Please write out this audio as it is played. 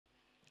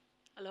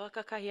Aloha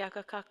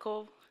kakahiaka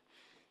kako.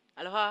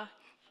 Aloha.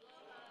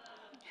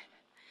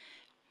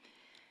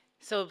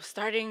 So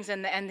startings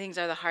and the endings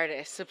are the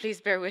hardest, so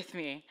please bear with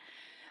me.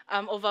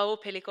 O wau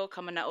peliko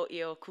kamana o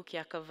io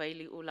kukiaka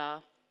vaili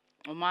ula.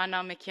 O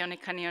mana me kione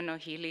kanio no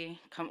hili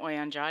kam oi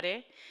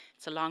Andrade.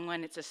 It's a long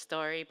one, it's a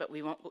story, but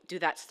we won't do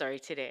that story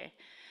today.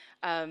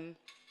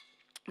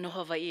 No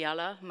Hawaii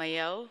ala,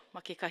 maiau,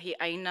 makikahi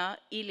aina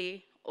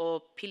ili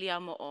o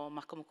piliamo o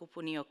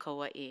makamukupuni o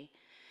Kauai.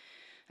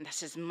 And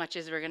that's as much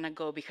as we're going to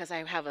go because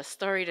I have a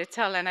story to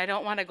tell and I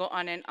don't want to go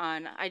on and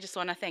on. I just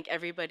want to thank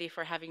everybody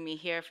for having me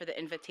here, for the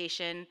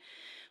invitation,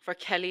 for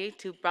Kelly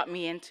who brought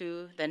me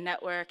into the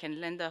network,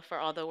 and Linda for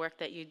all the work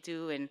that you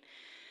do and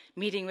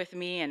meeting with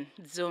me and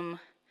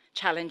Zoom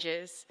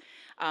challenges.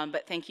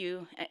 But thank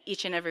you,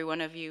 each and every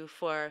one of you,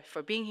 for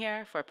being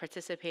here, for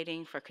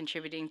participating, for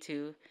contributing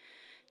to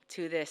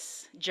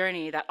this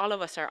journey that all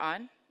of us are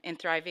on in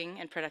thriving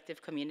and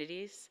productive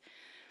communities.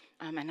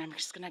 And I'm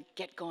just gonna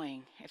get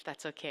going, if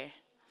that's okay.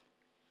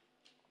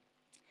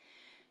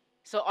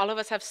 So all of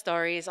us have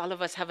stories, all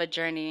of us have a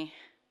journey,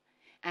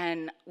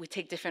 and we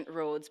take different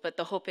roads, but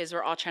the hope is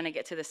we're all trying to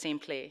get to the same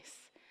place.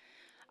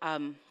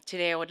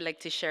 Today I would like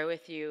to share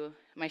with you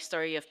my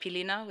story of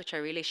Pilina, which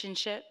are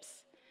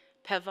relationships,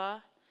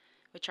 Peva,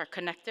 which are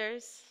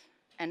connectors,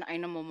 and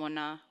Aina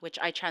Momona, which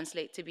I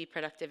translate to be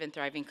productive and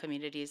thriving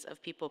communities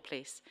of people,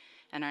 place,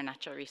 and our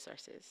natural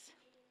resources.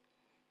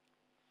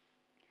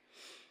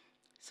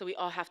 So we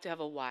all have to have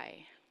a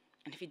why.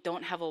 And if you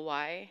don't have a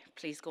why,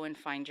 please go and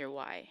find your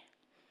why.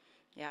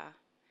 Yeah.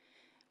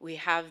 We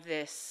have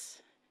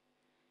this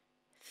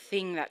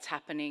thing that's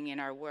happening in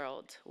our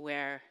world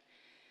where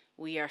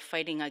we are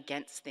fighting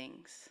against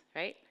things,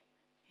 right?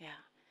 Yeah.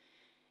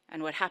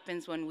 And what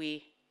happens when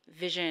we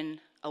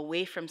vision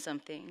away from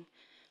something,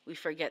 we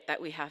forget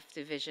that we have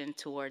to vision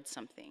towards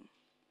something.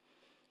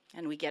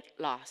 And we get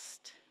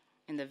lost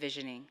in the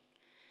visioning.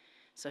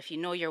 So if you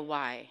know your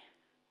why,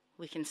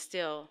 we can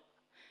still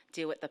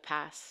deal with the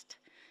past,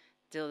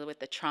 deal with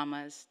the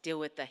traumas, deal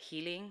with the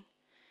healing,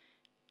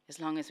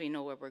 as long as we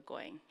know where we're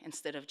going,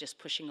 instead of just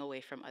pushing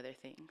away from other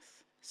things.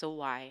 So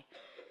why?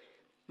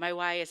 My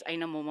why is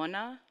Aina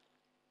Momona.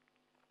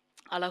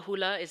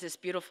 Alahula is this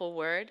beautiful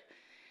word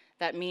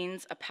that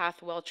means a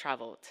path well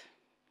traveled.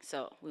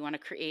 So we want to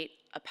create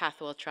a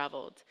path well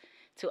traveled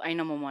to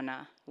Aina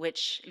Momona,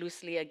 which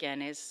loosely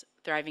again is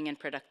thriving and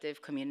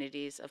productive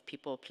communities of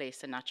people,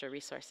 place, and natural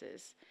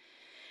resources.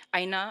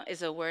 Aina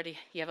is a word,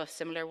 you have a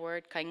similar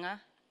word, kainga,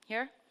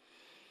 here,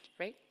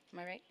 right? Am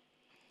I right?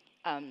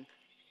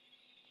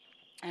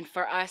 And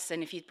for us,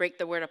 and if you break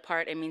the word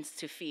apart, it means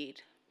to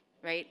feed,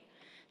 right?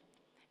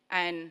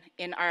 And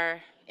in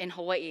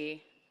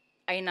Hawaii,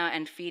 aina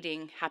and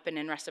feeding happen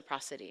in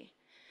reciprocity.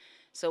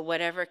 So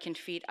whatever can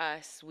feed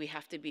us, we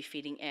have to be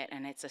feeding it,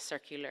 and it's a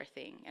circular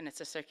thing, and it's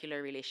a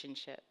circular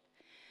relationship.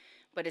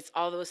 But it's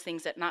all those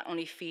things that not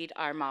only feed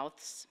our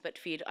mouths, but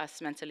feed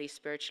us mentally,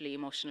 spiritually,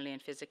 emotionally,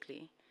 and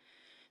physically.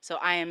 So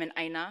I am an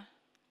aina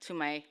to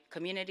my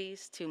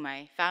communities, to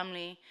my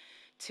family,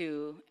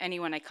 to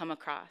anyone I come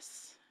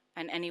across.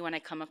 And anyone I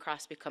come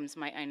across becomes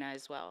my aina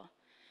as well.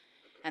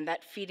 And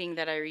that feeding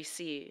that I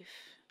receive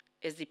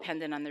is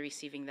dependent on the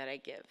receiving that I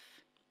give.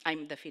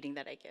 I'm the feeding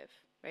that I give,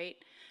 right?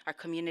 Our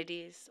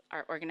communities,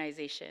 our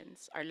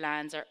organizations, our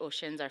lands, our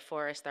oceans, our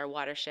forests, our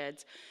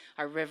watersheds,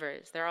 our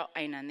rivers, they're all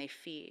aina and they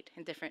feed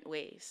in different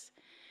ways.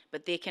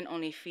 But they can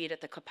only feed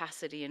at the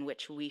capacity in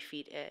which we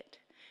feed it.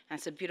 And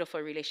it's a beautiful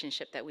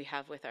relationship that we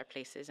have with our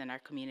places and our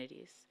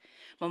communities.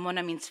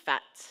 Momona means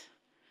fat.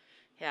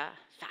 Yeah,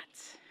 fat.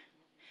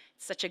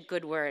 It's such a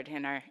good word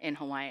in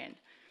Hawaiian,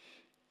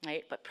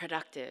 right? But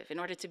productive. In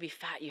order to be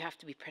fat, you have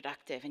to be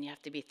productive, and you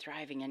have to be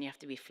thriving, and you have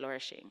to be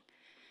flourishing.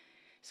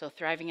 So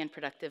thriving and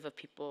productive of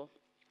people,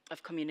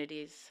 of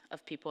communities,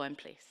 of people and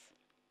place.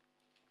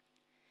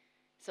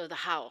 So the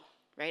how,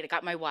 right? I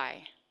got my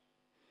why.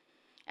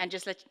 And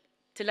just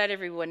to let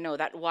everyone know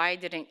that why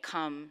didn't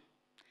come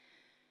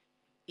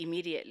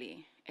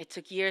immediately. It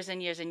took years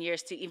and years and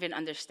years to even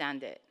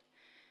understand it.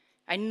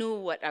 I knew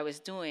what I was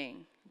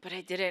doing, but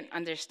I didn't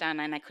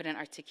understand and I couldn't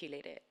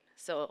articulate it.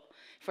 So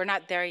if we're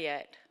not there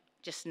yet,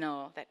 just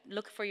know that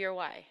look for your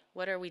why.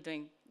 What are we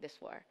doing this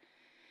for?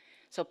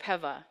 So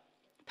Peva.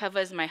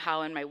 Peva is my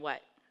how and my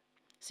what.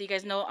 So you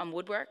guys know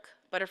woodwork,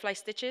 butterfly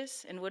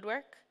stitches in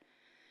woodwork,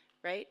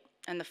 right?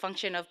 And the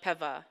function of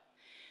Peva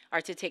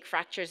are to take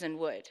fractures in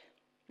wood,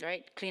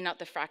 right? Clean out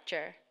the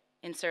fracture,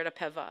 insert a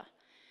Peva,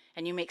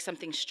 and you make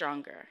something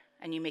stronger,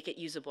 and you make it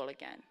usable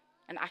again,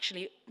 and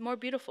actually more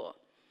beautiful,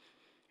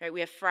 right? We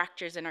have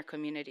fractures in our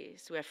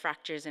communities. We have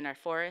fractures in our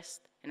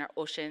forests, in our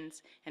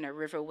oceans, in our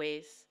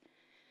riverways.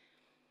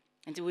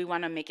 And do we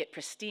want to make it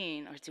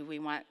pristine, or do we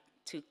want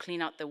to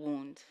clean out the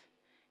wound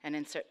and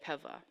insert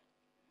Peva?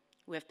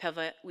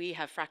 We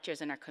have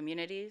fractures in our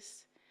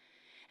communities.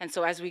 And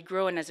so as we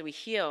grow and as we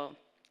heal,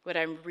 what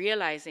I'm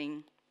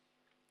realizing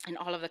in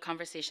all of the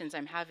conversations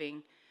I'm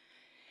having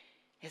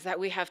is that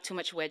we have too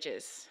much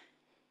wedges.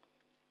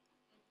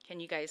 Can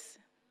you guys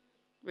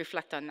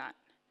reflect on that?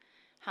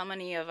 How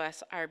many of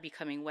us are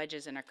becoming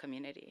wedges in our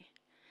community?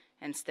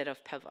 instead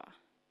of peva?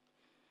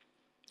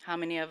 How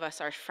many of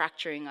us are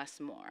fracturing us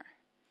more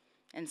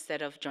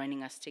instead of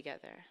joining us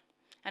together?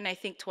 And I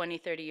think 20,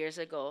 30 years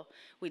ago,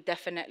 we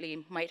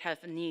definitely might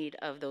have need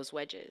of those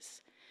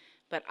wedges.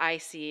 But I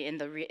see in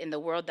the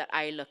world that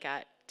I look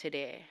at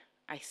today,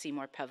 I see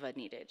more peva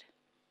needed.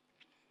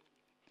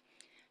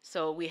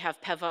 So we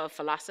have peva of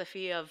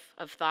philosophy of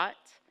thought,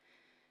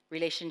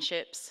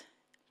 relationships,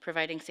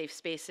 providing safe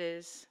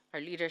spaces,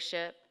 our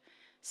leadership,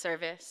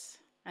 service.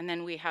 And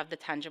then we have the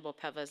tangible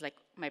pevas, like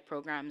my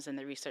programs and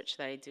the research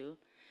that I do,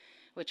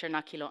 which are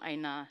Nakilo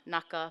Aina,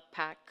 Naka,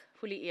 Pak,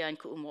 Huli'ia, and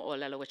Ku'umo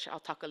Olelo, which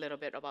I'll talk a little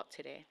bit about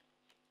today.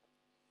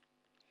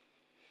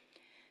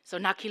 So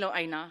Nakilo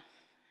Aina.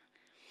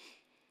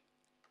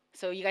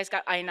 So you guys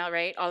got Aina,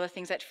 right? All the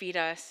things that feed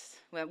us,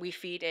 when we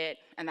feed it,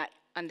 and that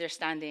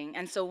understanding.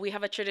 And so we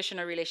have a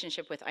traditional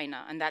relationship with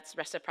Aina, and that's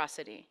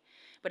reciprocity.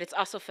 But it's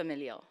also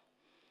familial,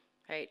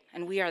 right?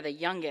 And we are the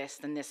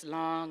youngest in this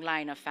long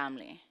line of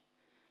family.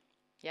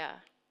 Yeah,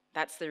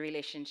 that's the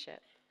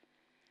relationship.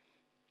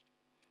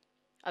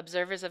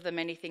 Observers of the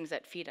many things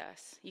that feed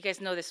us. You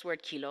guys know this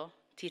word kilo,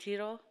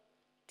 titiro,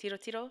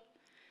 tiro.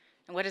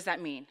 And what does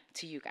that mean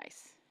to you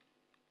guys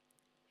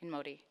in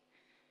Modi?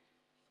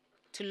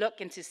 To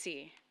look and to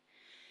see.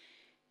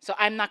 So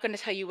I'm not going to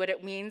tell you what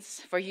it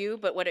means for you,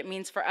 but what it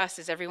means for us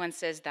is everyone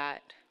says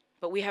that.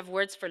 But we have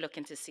words for look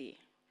and to see.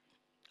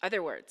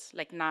 Other words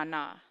like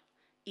na,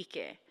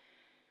 ike.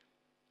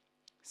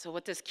 So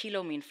what does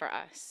kilo mean for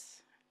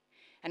us?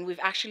 And we've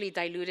actually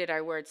diluted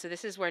our words. So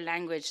this is where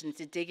language, and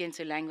to dig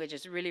into language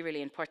is really,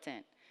 really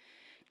important.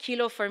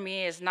 Kilo for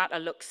me is not a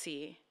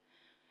look-see.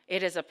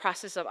 It is a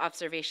process of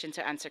observation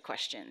to answer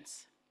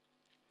questions,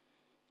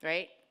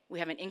 right? We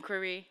have an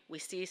inquiry, we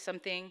see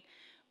something,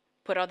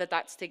 put all the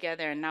dots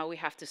together, and now we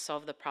have to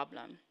solve the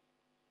problem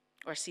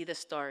or see the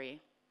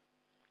story.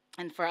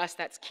 And for us,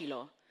 that's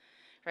kilo,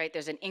 right?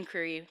 There's an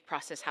inquiry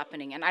process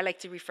happening, and I like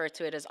to refer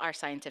to it as our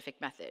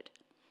scientific method,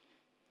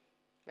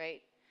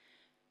 right?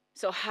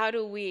 So how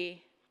do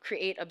we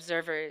create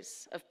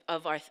observers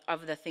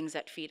of the things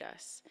that feed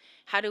us?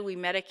 How do we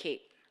medicate?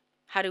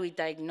 How do we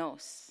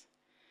diagnose?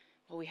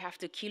 Well, we have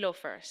to kilo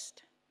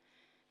first,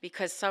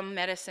 because some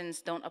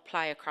medicines don't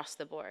apply across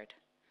the board.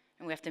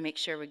 And we have to make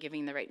sure we're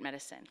giving the right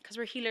medicine, because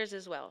we're healers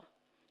as well,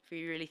 if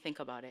you really think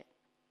about it.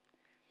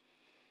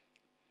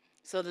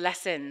 So the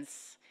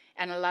lessons,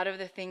 and a lot of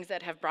the things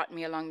that have brought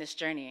me along this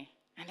journey,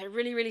 and they're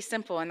really, really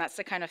simple, and that's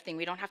the kind of thing,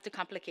 we don't have to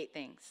complicate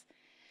things.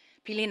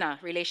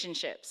 Pilina,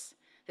 relationships.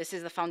 This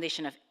is the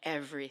foundation of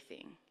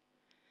everything.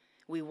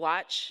 We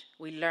watch,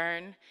 we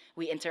learn,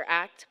 we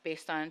interact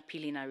based on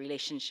Pilina,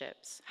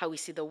 relationships. How we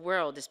see the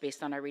world is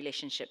based on our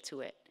relationship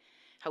to it.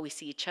 How we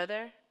see each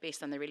other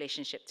based on the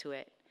relationship to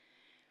it.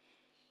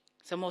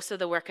 So most of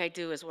the work I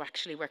do is we're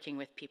actually working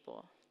with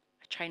people.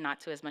 I try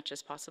not to as much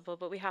as possible,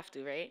 but we have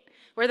to, right?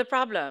 We're the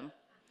problem.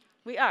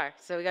 We are,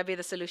 so we gotta be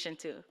the solution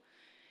too.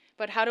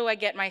 But how do I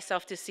get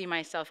myself to see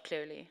myself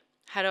clearly?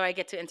 How do I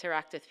get to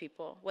interact with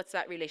people? What's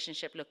that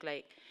relationship look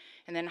like?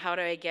 And then how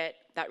do I get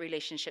that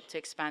relationship to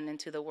expand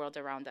into the world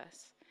around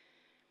us?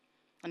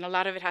 And a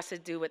lot of it has to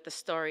do with the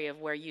story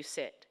of where you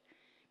sit.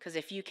 Because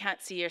if you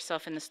can't see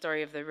yourself in the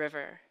story of the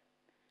river,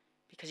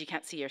 because you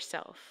can't see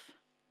yourself,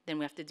 then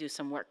we have to do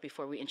some work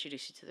before we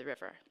introduce you to the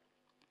river.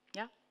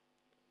 Yeah?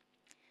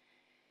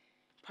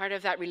 Part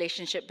of that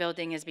relationship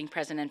building is being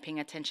present and paying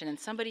attention. And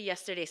somebody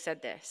yesterday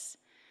said this.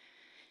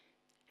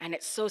 And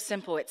it's so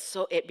simple,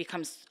 it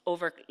becomes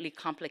overly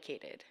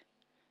complicated,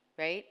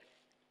 right?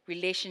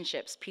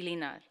 Relationships,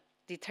 pilina,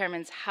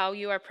 determines how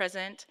you are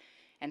present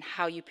and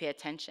how you pay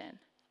attention.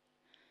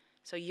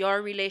 So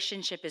your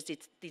relationship is the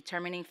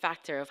determining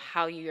factor of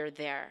how you're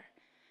there,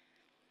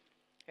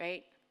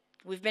 right?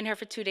 We've been here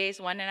for 2 days,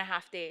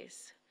 1.5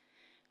 days.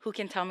 Who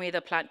can tell me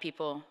the plant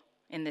people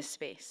in this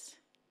space?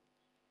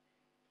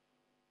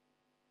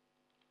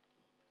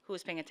 Who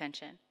is paying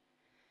attention?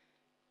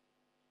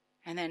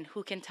 And then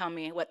who can tell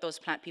me what those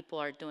plant people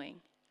are doing?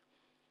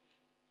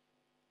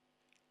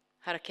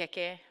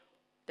 Harakeke,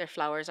 their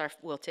flowers are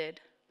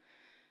wilted.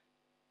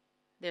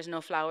 There's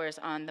no flowers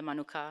on the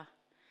manuka.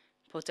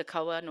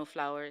 Potakawa, no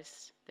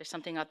flowers. There's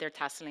something out there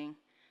tasseling,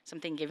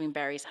 something giving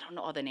berries. I don't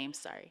know all the names,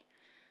 sorry.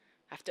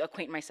 I have to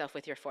acquaint myself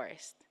with your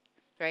forest,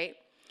 right?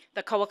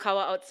 The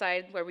kawakawa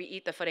outside where we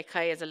eat the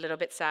furekai is a little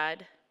bit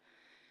sad,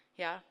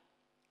 yeah?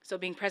 So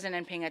being present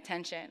and paying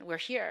attention, we're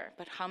here,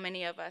 but how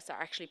many of us are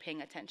actually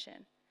paying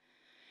attention?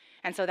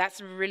 And so that's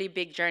a really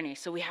big journey,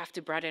 so we have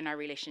to broaden our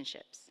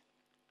relationships.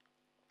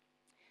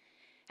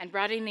 And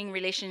broadening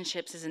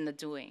relationships is in the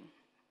doing.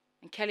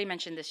 And Kelly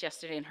mentioned this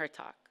yesterday in her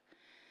talk.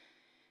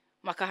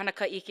 Makahana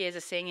ka'ike is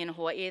a saying in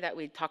Hawaii that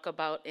we talk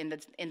about in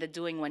the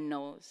doing one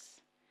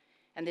knows.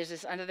 And there's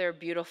this another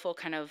beautiful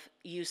kind of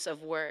use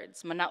of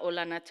words. Mana'o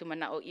lana to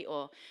mana'o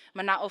i'o.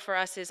 Mana'o for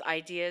us is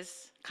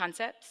ideas,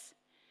 concepts.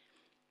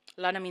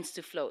 Lana means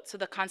to float. So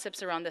the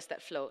concepts around us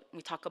that float,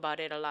 we talk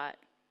about it a lot.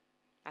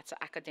 That's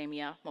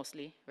academia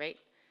mostly, right?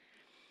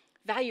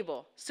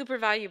 Valuable, super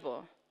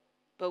valuable,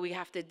 but we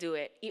have to do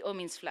it. I'o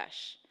means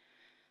flesh.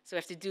 So we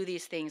have to do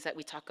these things that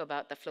we talk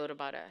about that float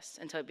about us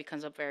until it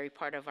becomes a very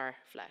part of our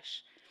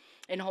flesh.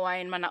 In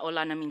Hawaiian,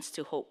 mana'olana means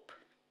to hope.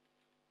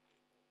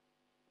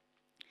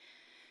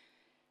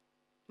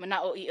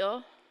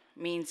 Mana'o'io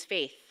means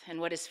faith.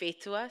 And what is faith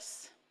to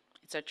us?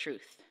 It's our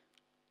truth.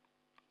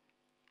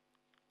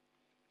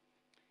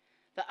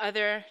 The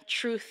other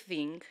truth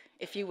thing,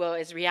 if you will,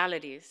 is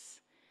realities.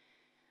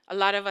 A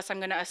lot of us, I'm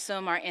going to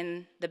assume, are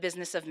in the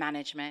business of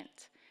management,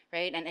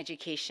 right? And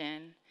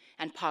education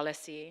and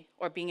policy,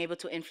 or being able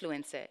to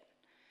influence it.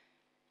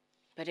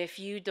 But if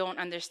you don't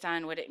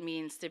understand what it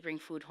means to bring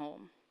food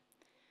home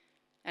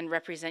and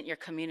represent your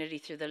community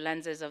through the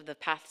lenses of the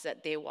paths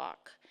that they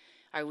walk,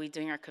 are we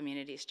doing our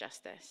communities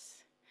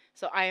justice?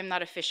 So I am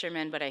not a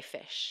fisherman, but I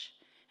fish,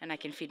 and I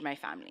can feed my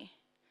family.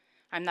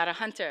 I'm not a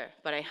hunter,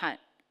 but I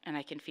hunt, and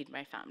I can feed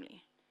my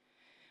family.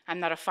 I'm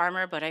not a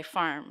farmer, but I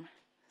farm,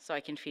 so I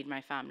can feed my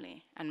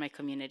family and my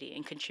community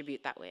and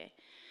contribute that way.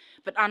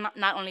 But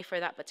not only for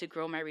that, but to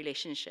grow my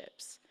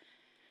relationships.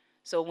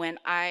 So when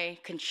I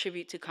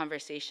contribute to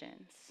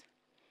conversations,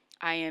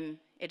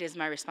 it is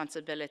my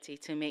responsibility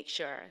to make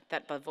sure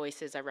that the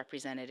voices are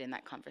represented in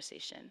that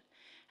conversation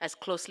as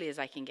closely as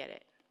I can get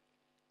it.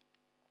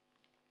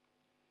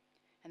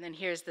 And then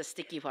here's the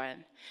sticky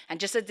one. And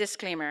just a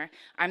disclaimer,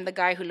 I'm the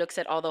guy who looks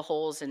at all the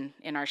holes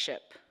in our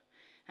ship.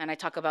 And I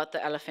talk about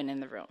the elephant in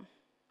the room.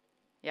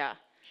 Yeah.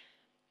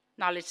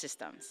 Knowledge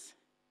systems.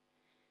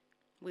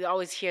 We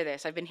always hear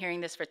this. I've been hearing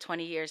this for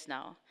 20 years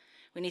now.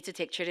 We need to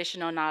take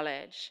traditional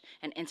knowledge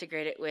and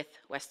integrate it with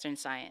Western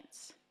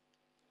science.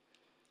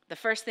 The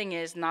first thing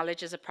is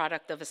knowledge is a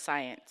product of a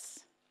science.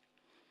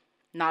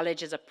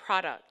 Knowledge is a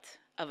product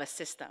of a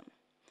system,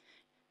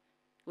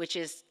 which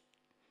is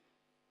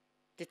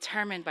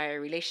determined by a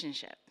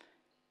relationship.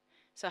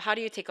 So how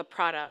do you take a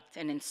product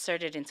and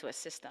insert it into a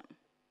system?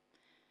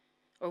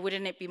 Or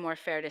wouldn't it be more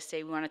fair to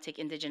say we want to take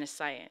indigenous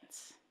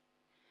science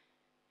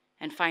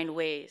and find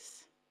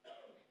ways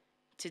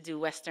to do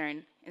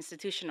Western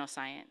institutional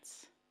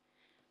science,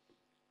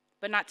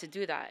 but not to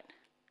do that,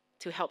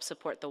 to help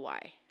support the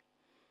why?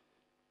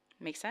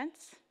 Make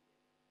sense?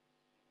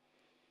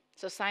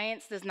 So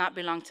science does not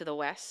belong to the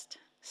West.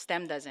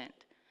 STEM doesn't.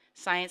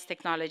 Science,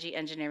 technology,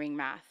 engineering,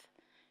 math.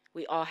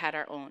 We all had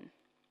our own.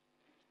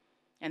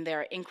 And there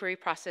are inquiry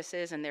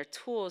processes and there are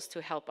tools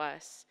to help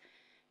us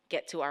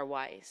get to our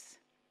whys.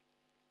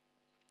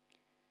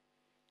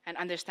 And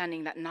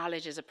understanding that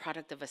knowledge is a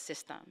product of a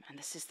system, and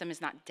the system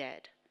is not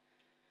dead.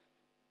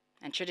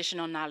 And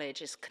traditional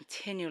knowledge is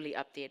continually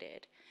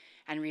updated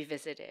and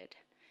revisited,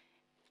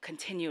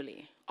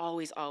 continually,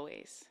 always,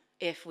 always,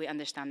 if we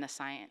understand the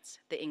science,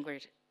 the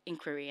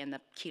inquiry, and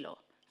the kilo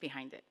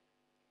behind it.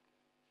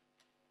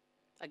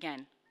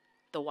 Again,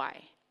 the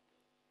why.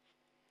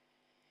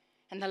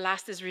 And the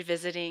last is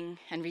revisiting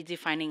and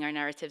redefining our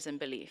narratives and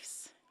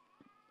beliefs.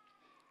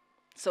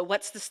 So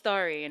what's the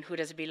story and who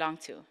does it belong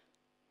to?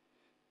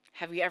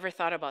 Have you ever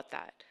thought about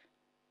that?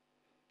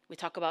 We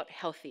talk about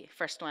healthy,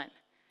 first one.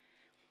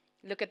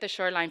 Look at the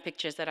shoreline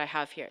pictures that I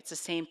have here. It's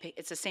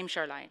the same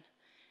shoreline.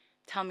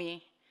 Tell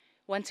me,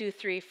 1, 2,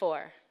 3,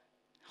 4.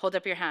 Hold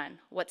up your hand.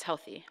 What's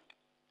healthy?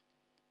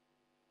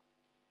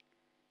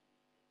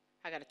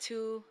 I got a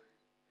 2,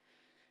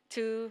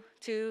 2,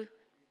 2,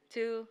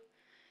 2,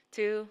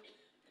 2.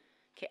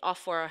 Okay, all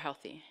 4 are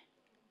healthy.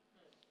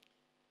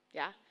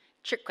 Yeah?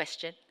 Trick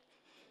question.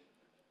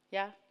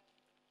 Yeah?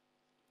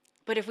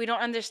 But if we don't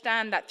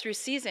understand that through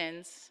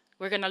seasons,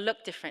 we're going to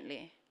look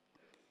differently.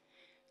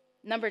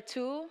 Number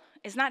 2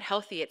 is not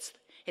healthy,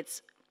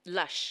 it's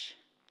lush.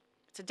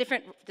 It's a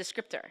different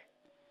descriptor.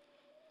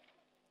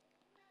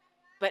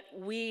 But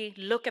we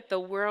look at the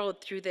world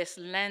through this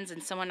lens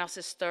and someone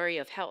else's story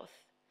of health.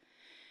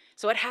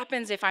 So what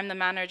happens if I'm the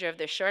manager of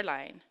the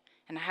shoreline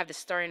and I have this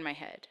story in my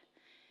head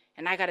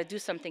and I got to do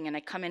something and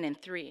I come in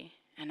 3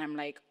 and I'm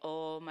like,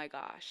 oh my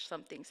gosh,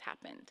 something's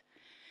happened.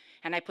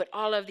 And I put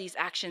all of these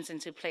actions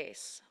into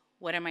place.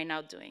 What am I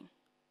now doing?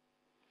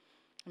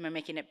 Am I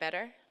making it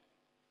better?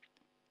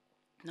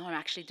 No, I'm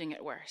actually doing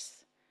it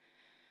worse.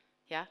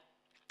 Yeah?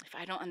 If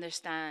I don't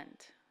understand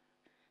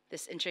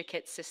this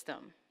intricate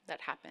system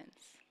that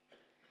happens.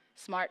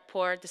 Smart,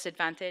 poor,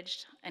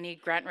 disadvantaged. Any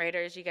grant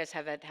writers? You guys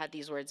have had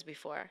these words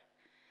before.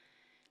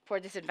 Poor,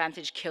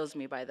 disadvantaged kills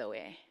me, by the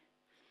way,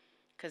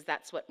 because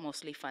that's what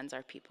mostly funds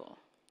our people,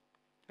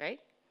 right?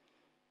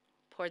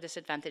 Poor,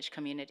 disadvantaged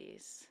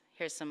communities.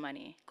 Here's some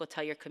money. Go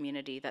tell your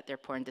community that they're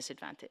poor and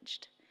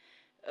disadvantaged.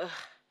 Ugh,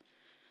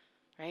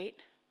 right?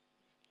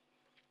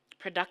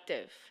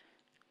 Productive.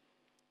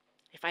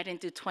 If I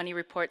didn't do 20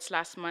 reports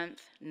last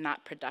month,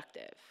 not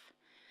productive.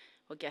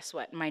 Well, guess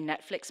what? My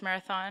Netflix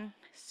marathon,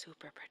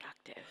 super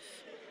productive.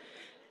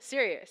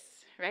 Serious,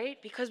 right?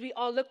 Because we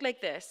all look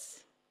like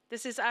this.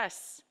 This is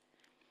us.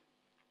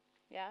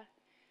 Yeah?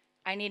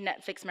 I need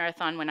Netflix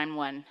marathon when I'm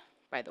 1,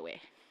 by the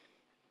way.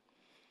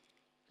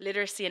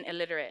 Literacy and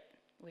illiterate.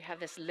 We have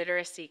this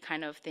literacy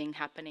kind of thing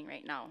happening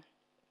right now.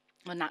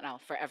 Well, not now,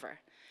 forever.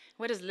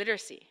 What is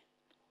literacy?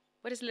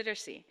 What is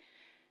literacy?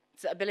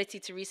 It's the ability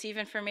to receive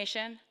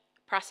information,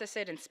 process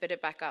it, and spit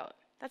it back out.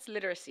 That's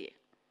literacy.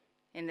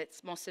 in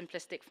its most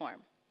simplistic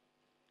form.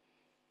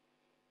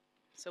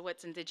 So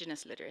what's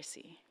Indigenous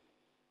literacy?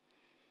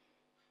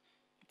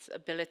 It's the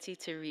ability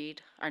to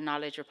read our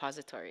knowledge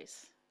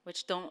repositories,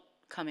 which don't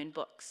come in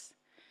books.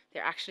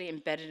 They're actually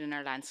embedded in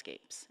our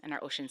landscapes, and our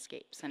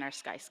oceanscapes, and our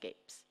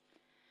skyscapes.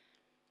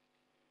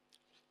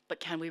 But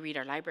can we read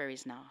our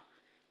libraries now?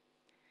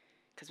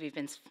 Because we've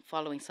been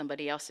following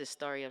somebody else's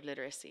story of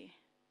literacy.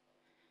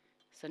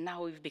 So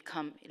now we've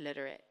become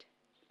illiterate.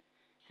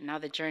 And now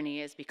the journey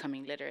is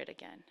becoming literate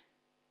again.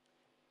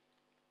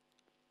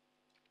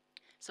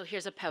 So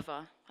here's a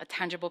peva, a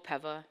tangible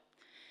peva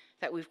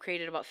that we've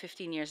created about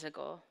 15 years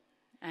ago.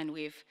 And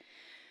we've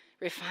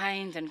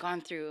refined and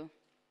gone through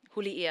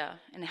huli'ia,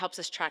 and it helps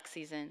us track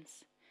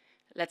seasons.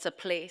 Lets a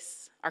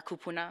place, our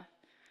kupuna,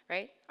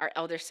 right? Our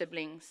elder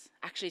siblings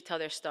actually tell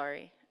their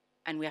story,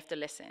 and we have to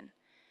listen.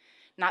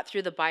 Not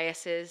through the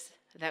biases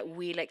that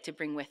we like to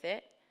bring with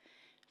it,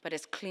 but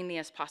as cleanly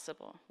as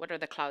possible. What are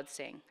the clouds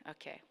saying?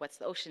 Okay, what's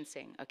the ocean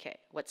saying? Okay,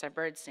 what's our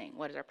birds saying?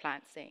 What is our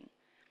plants saying?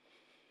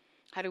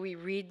 How do we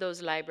read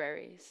those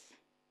libraries?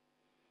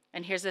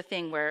 And here's the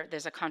thing where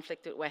there's a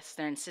conflict with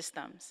Western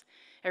systems.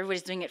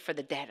 Everybody's doing it for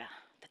the data,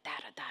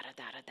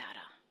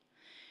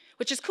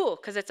 which is cool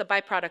because it's a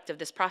byproduct of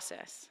this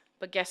process.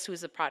 But guess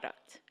who's the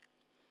product?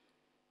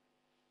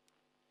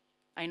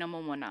 Aina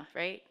Momona,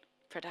 right?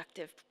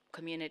 Productive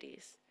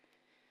communities.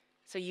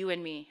 So you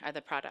and me are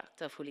the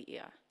product of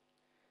huli'ia.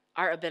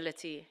 Our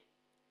ability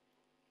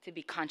to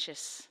be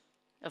conscious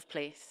of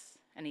place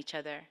and each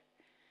other,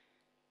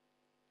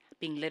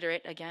 being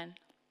literate again,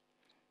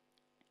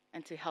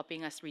 and to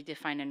helping us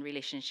redefine and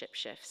relationship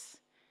shifts.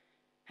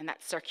 And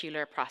that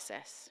circular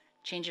process.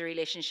 Change your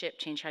relationship,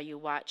 change how you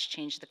watch,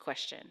 change the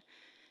question,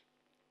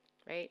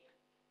 right?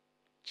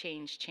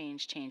 Change,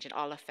 change, change, it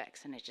all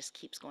affects, and it just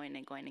keeps going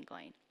and going and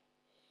going.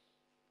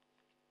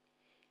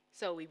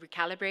 So we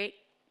recalibrate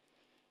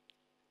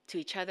to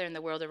each other and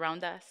the world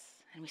around us,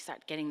 and we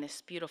start getting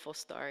this beautiful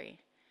story.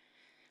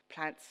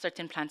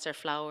 Certain plants are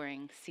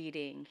flowering,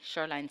 seeding,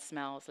 shoreline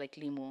smells like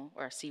limu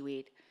or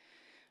seaweed,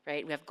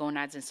 right? We have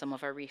gonads in some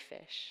of our reef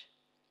fish.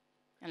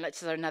 And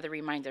that's another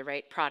reminder,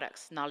 right?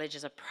 Products. Knowledge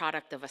is a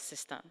product of a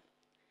system.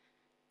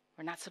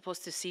 We're not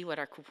supposed to see what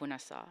our kupuna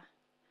saw,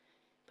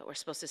 but we're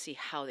supposed to see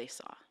how they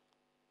saw.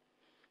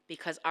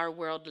 Because our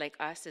world, like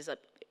us,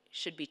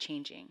 should be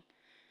changing.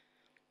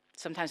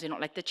 Sometimes we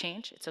don't like the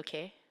change, it's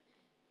okay.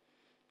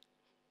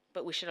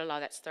 But we should allow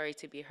that story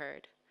to be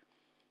heard.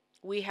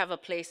 We have a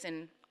place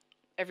in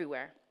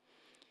everywhere.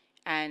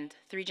 And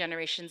 2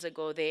 generations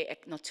ago, they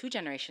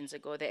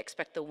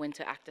expect the wind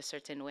to act a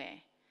certain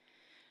way.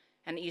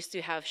 And it used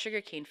to have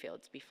sugarcane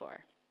fields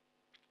before.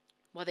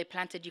 Well, they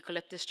planted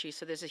eucalyptus trees,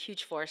 so there's a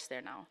huge forest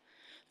there now.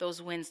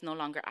 Those winds no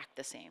longer act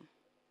the same.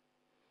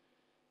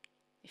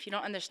 If you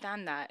don't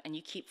understand that and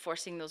you keep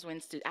forcing those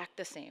winds to act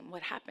the same,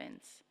 what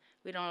happens?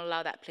 We don't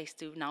allow that place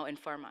to now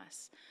inform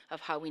us of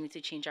how we need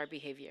to change our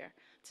behavior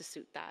to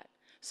suit that.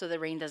 So the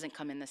rain doesn't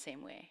come in the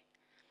same way.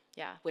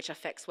 Yeah, which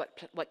affects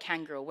what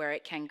can grow, where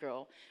it can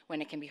grow,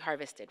 when it can be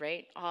harvested,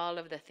 right? All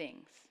of the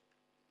things.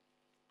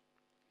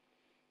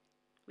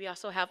 We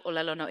also have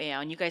Olelo no Ea,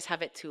 and you guys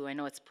have it too. I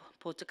know it's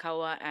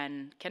Potukawa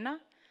and Kena,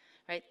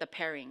 right? The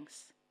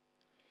pairings.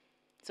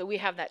 So we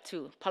have that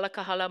too.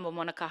 Palakahala,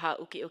 Momonakaha,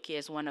 Uki Uki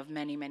is one of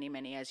many, many,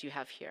 many as you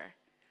have here.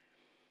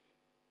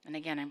 And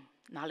again,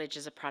 knowledge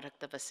is a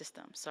product of a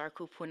system. So our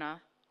kupuna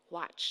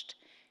watched,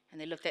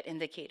 and they looked at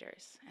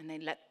indicators, and they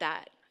let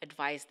that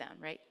advise them,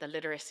 right? The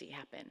literacy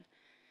happen.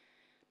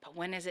 But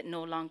when does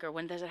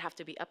it have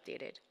to be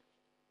updated?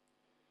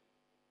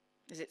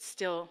 Is it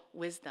still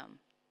wisdom?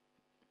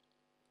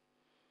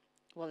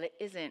 Well, it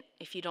isn't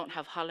if you don't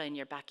have hala in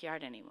your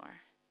backyard anymore.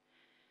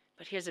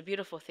 But here's a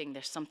beautiful thing.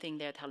 There's something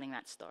there telling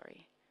that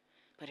story.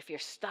 But if you're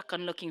stuck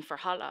on looking for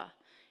hala,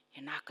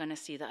 you're not going to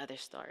see the other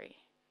story.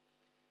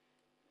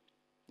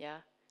 Yeah?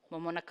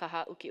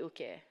 Momonakaha uke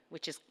uke,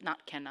 which is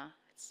not kena.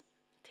 It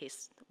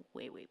tastes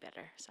way, way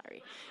better.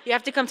 Sorry. You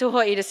have to come to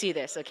Hawaii to see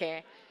this,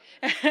 okay?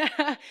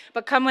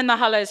 But come when the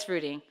hala is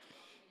fruiting.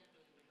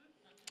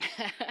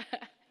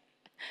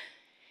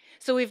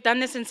 So we've done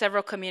this in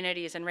several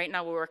communities, and right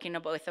now we're working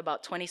with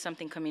about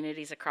 20-something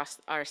communities across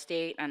our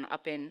state and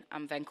up in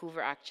Vancouver,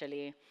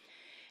 actually.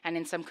 And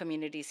in some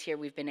communities here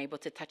we've been able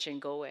to touch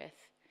and go with.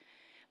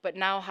 But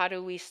now how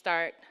do we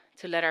start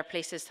to let our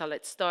places tell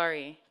its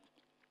story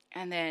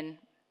and then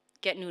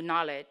get new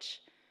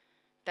knowledge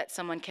that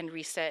someone can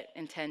reset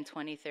in 10,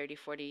 20, 30,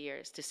 40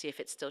 years to see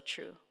if it's still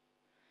true?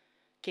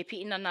 Ke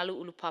pi'ina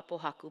nalu ulu papo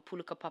haku,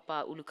 puluka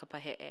papa uluka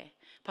pahe'e.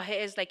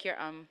 Pahe'e is like your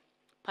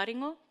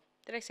paringo?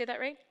 Did I say that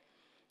right?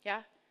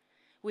 Yeah?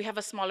 We have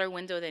a smaller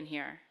window than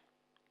here,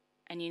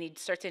 and you need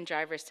certain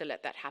drivers to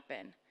let that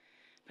happen.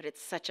 But it's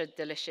such a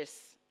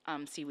delicious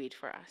seaweed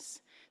for us.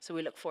 So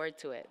we look forward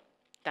to it.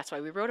 That's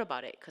why we wrote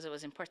about it, because it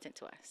was important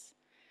to us.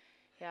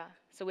 Yeah,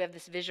 so we have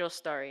this visual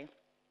story.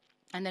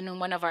 And then in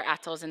one of our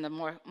atolls in the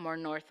more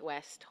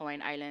northwest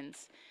Hawaiian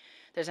Islands,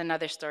 there's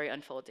another story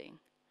unfolding,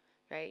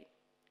 right?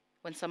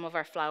 When some of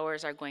our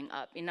flowers are going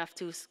up, enough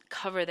to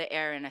cover the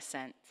air in a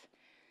scent,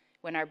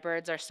 when our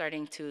birds are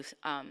starting to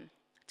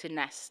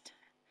nest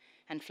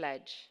and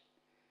fledge,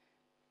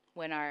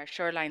 when our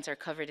shorelines are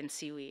covered in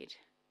seaweed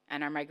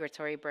and our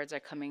migratory birds are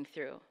coming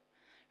through,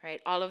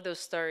 right? All of those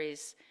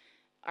stories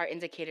are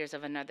indicators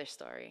of another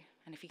story.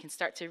 And if you can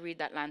start to read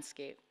that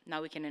landscape,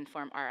 now we can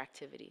inform our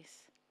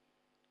activities.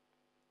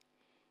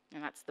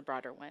 And that's the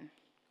broader one.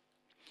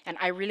 And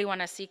I really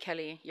want to see,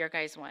 Kelly, your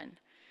guys' one,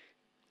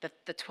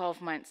 the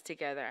 12 months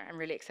together. I'm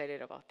really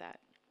excited about that.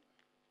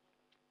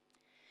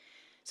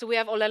 So we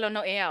have Olelo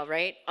no Eau,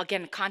 right?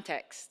 Again,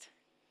 context.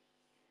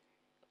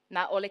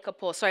 Na ole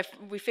kapo. So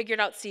we figured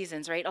out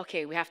seasons, right?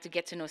 Okay, we have to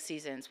get to know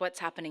seasons. What's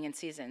happening in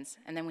seasons?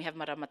 And then we have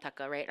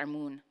Maramataka, right? Our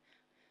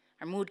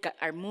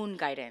moon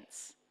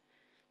guidance.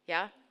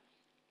 Yeah?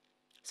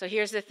 So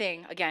here's the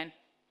thing. Again,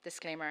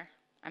 disclaimer.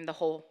 I'm the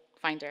whole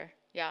finder.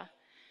 Yeah?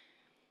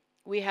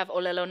 We have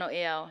Olelo no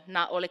Eau,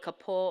 na ole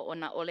kapo o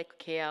na ole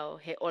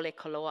keao, he ole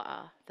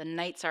koloa'a. The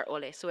nights are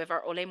ole. So we have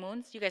our ole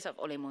moons. You guys have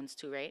ole moons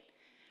too, right?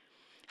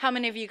 How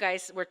many of you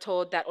guys were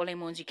told that ole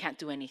moons you can't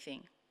do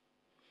anything?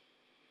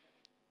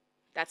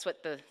 That's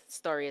what the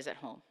story is at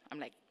home.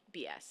 I'm like,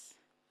 BS.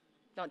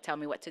 Don't tell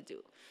me what to do.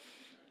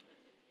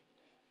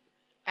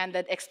 And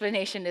the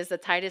explanation is the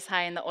tide is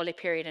high in the ole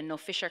period and no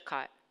fish are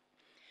caught.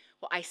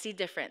 Well, I see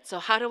different. So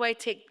how do I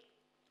take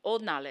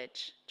old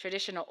knowledge,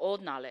 traditional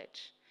old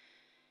knowledge,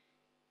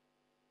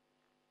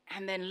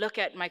 and then look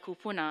at my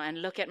kupuna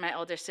and look at my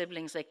elder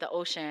siblings like the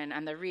ocean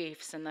and the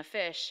reefs and the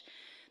fish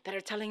that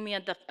are telling me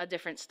a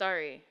different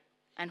story?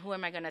 And who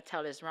am I going to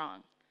tell is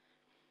wrong?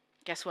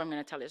 Guess who I'm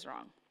going to tell is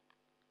wrong?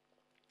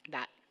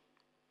 That.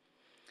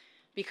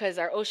 Because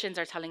our oceans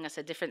are telling us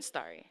a different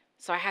story.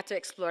 So I had to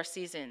explore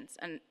seasons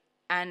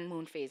and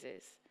moon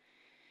phases.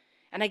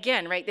 And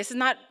again, right, this is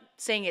not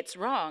saying it's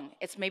wrong.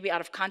 It's maybe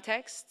out of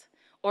context,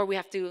 or we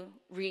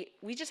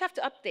just have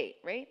to update,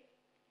 right?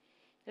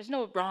 There's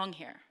no wrong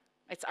here.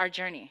 It's our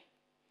journey.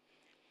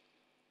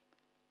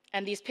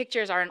 And these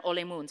pictures are in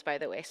ole moons, by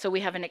the way. So we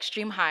have an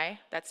extreme high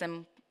that's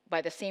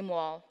by the same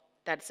wall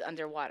that's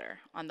underwater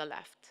on the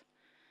left.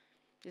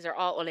 These are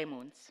all ole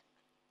moons.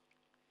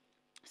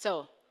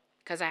 So,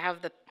 because I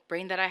have the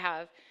brain that I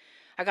have,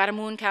 I got a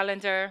moon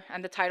calendar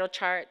and the tidal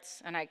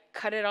charts, and I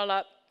cut it all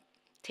up,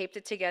 taped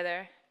it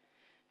together,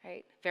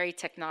 right? Very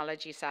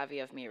technology savvy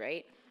of me,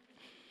 right?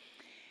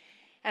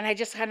 And I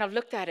just kind of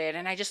looked at it,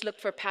 and I just looked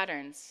for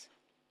patterns.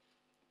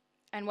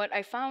 And what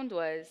I found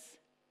was,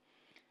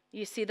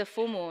 you see the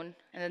full moon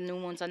and the new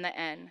moons on the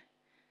end.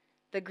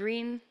 The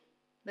green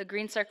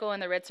circle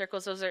and the red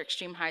circles, those are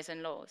extreme highs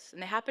and lows.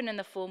 And they happen in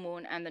the full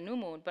moon and the new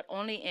moon, but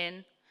only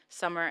in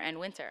summer and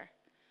winter,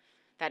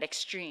 that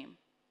extreme.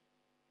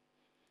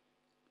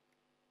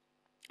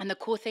 And the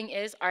cool thing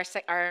is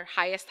our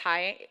highest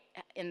high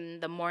in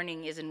the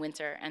morning is in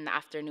winter and the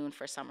afternoon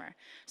for summer.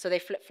 So they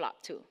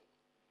flip-flop too.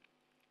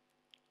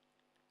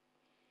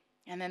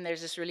 And then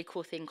there's this really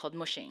cool thing called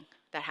mushing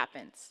that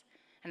happens.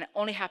 And it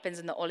only happens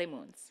in the ole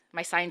moons.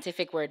 My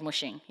scientific word,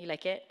 mushing. You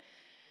like it?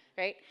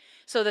 Right?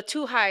 So the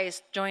two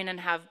highs join and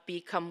have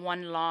become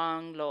one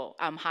long low,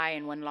 high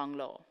and one long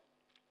low.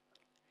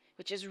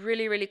 Which is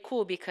really, really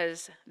cool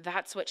because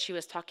that's what she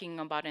was talking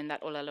about in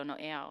that Olelo no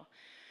Eau.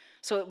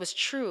 So it was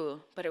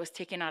true, but it was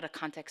taken out of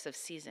context of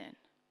season.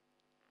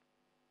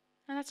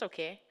 And that's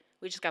okay.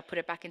 We just got to put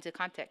it back into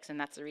context, and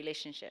that's the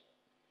relationship.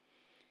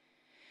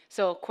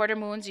 So quarter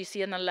moons, you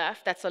see on the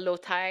left, that's a low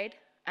tide.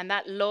 And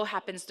that low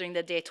happens during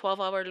the day,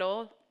 12-hour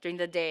low during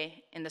the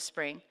day in the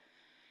spring.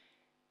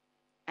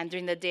 And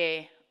during the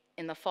day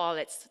in the fall,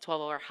 it's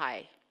 12-hour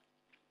high.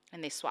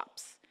 And they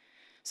swaps.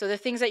 So the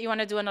things that you want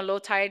to do on a low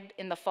tide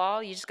in the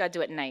fall, you just got to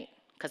do at night.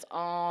 Because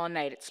all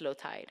night it's low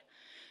tide.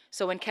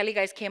 So when Kelly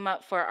guys came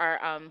up for our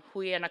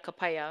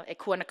Ekuanakapaya,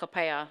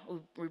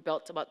 we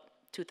built about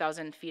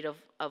 2,000 feet of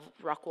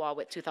rock wall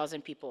with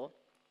 2,000 people.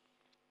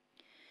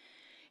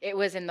 It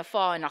was in the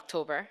fall in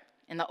October,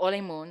 in the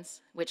ole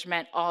moons, which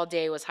meant all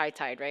day was high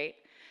tide, right?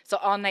 So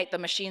all night the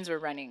machines were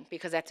running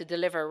because they had to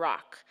deliver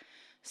rock.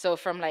 So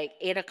from like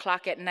 8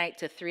 o'clock at night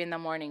to 3 in the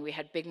morning, we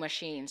had big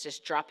machines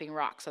just dropping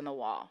rocks on the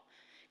wall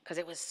because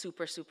it was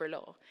super, super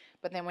low.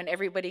 But then when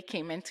everybody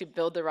came in to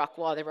build the rock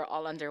wall, they were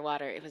all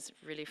underwater. It was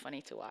really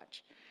funny to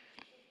watch.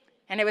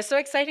 And it was so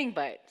exciting,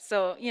 but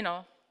so, you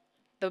know,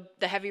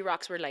 the heavy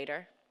rocks were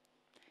lighter,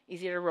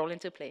 easier to roll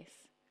into place.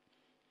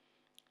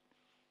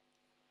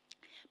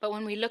 But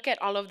when we look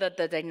at all of the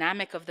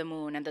dynamic of the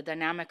moon and the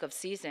dynamic of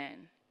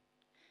season,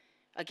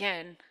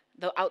 again,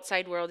 the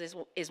outside world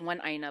is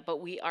one aina, but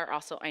we are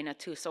also aina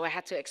too. So I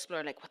had to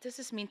explore, like, what does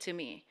this mean to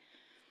me?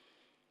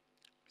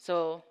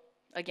 So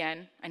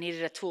again, I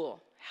needed a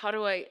tool. How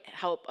do I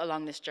help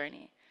along this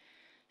journey?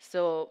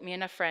 So me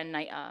and a friend,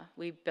 Nai'a,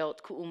 we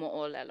built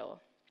Ku'umo'o Lelo.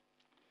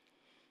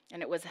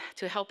 And it was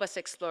to help us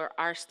explore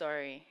our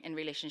story in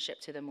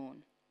relationship to the moon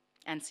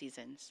and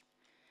seasons.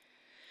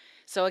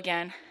 So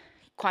again,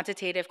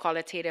 quantitative,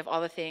 qualitative,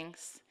 all the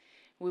things.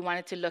 We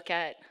wanted to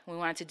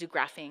do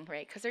graphing,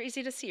 right? Because they're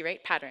easy to see,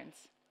 right?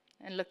 Patterns.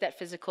 And looked at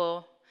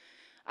physical,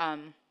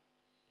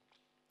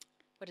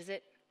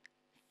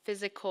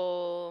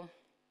 Physical,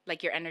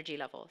 like your energy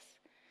levels.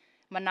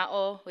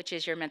 Mana'o, which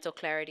is your mental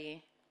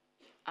clarity.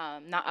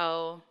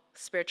 Na'au,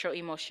 spiritual,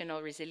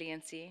 emotional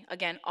resiliency.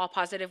 Again, all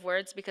positive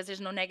words because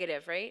there's no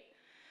negative, right?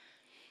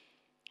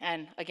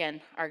 And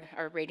again,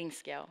 our rating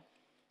scale.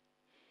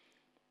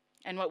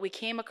 And what we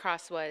came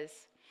across was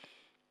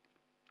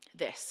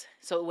this.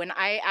 So when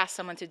I ask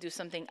someone to do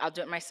something, I'll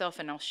do it myself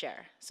and I'll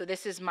share. So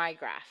this is my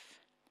graph.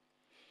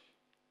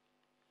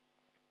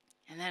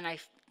 And then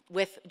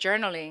with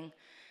journaling,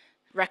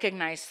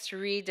 recognize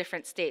 3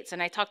 different states.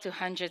 And I talked to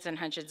hundreds and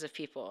hundreds of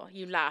people.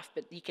 You laugh,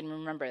 but you can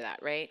remember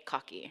that, right?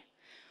 Cocky.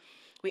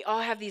 We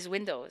all have these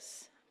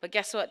windows. But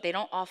guess what? They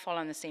don't all fall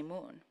on the same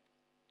moon.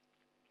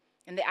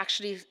 And they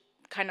actually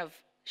kind of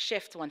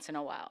shift once in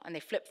a while. And they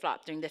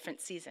flip-flop during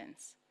different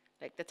seasons,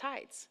 like the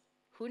tides.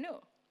 Who knew,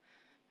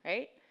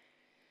 right?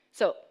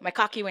 So my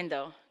cocky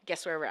window,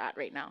 guess where we're at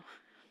right now?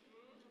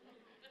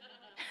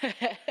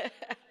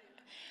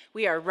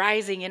 We are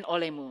rising in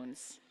ole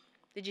moons.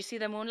 Did you see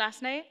the moon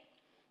last night?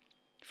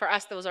 For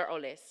us, those are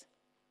oles,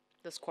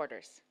 those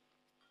quarters.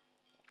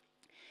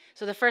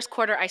 So the first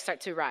quarter, I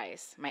start to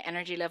rise. My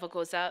energy level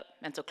goes up,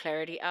 mental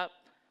clarity up.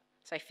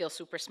 So I feel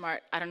super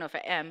smart. I don't know if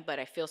I am, but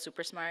I feel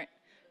super smart,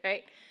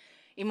 right?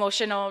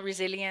 Emotional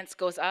resilience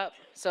goes up.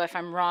 So if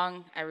I'm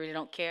wrong, I really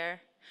don't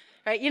care,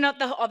 right? You know,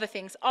 all the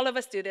things. All of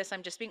us do this.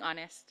 I'm just being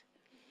honest.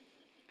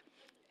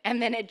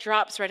 And then it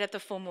drops right at the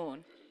full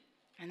moon.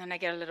 And then I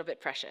get a little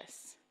bit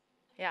precious,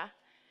 yeah?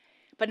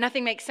 But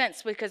nothing makes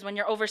sense because when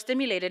you're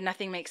overstimulated,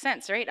 nothing makes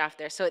sense, right,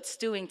 after. So it's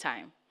stewing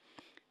time.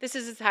 This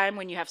is a time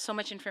when you have so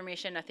much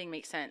information, nothing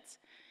makes sense.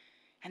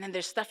 And then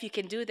there's stuff you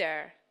can do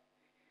there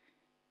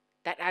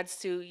that adds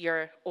to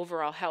your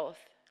overall health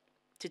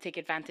to take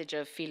advantage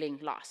of feeling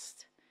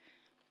lost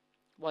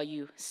while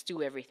you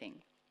stew everything.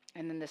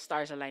 And then the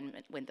stars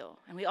alignment window.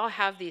 And we all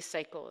have these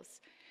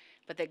cycles.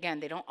 But again,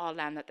 they don't all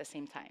land at the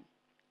same time.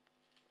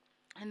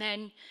 And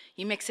then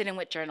you mix it in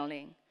with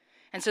journaling.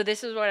 And so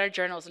this is what our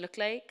journals look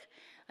like.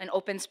 An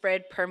open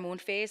spread per moon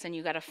phase, and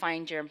you got to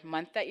find your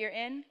month that you're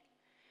in.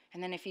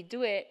 And then if you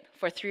do it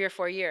for 3 or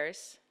 4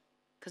 years,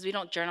 because we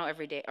don't journal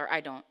every day, or I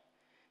don't,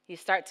 you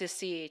start to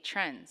see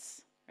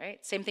trends,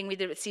 right? Same thing we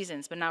did with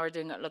seasons, but now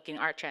we're looking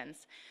at our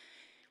trends.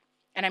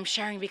 And I'm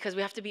sharing because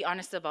we have to be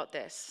honest about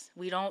this.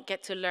 We don't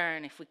get to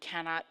learn if we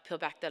cannot peel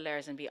back the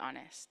layers and be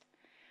honest.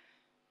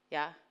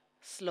 Yeah?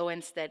 Slow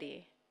and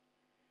steady.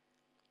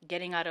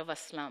 Getting out of a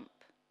slump.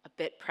 A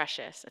bit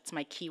precious. That's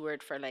my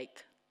keyword for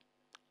like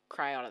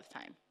cry all the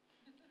time.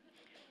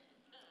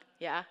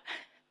 Yeah?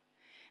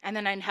 And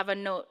then I have a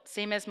note,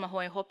 same as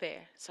Mahoi Hope.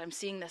 So I'm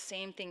seeing the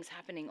same things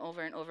happening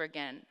over and over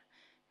again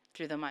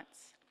through the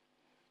months.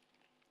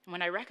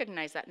 When I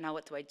recognize that, now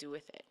what do I do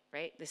with it,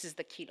 right? This is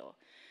the kilo.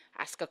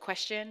 Ask a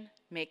question,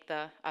 make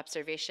the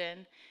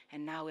observation,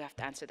 and now we have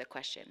to answer the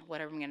question. What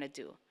are we going to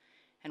do?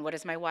 And what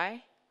is my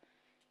why?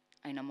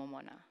 Aina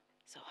momona.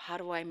 So how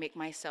do I make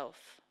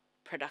myself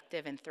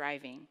productive and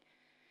thriving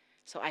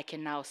so I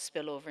can now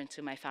spill over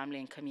into my family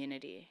and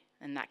community,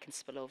 and that can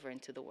spill over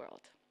into the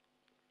world?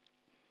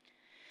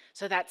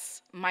 So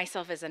that's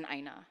myself as an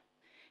Aina.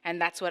 And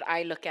that's what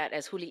I look at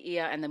as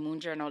Huli'ia and the Moon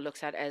Journal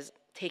looks at as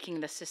taking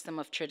the system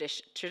of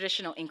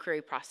traditional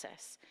inquiry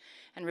process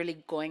and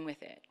really going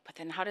with it. But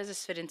then how does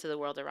this fit into the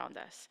world around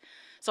us?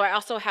 So I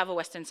also have a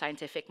Western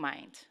scientific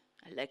mind.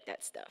 I like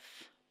that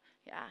stuff,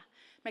 yeah.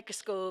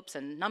 Microscopes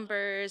and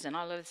numbers and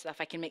all of this stuff,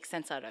 I can make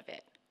sense out of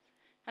it.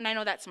 And I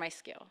know that's my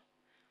skill.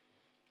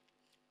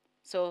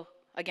 So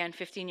again,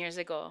 15 years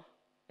ago,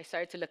 I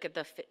started to look at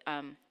the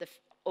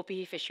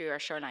Opihi fishery or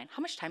shoreline.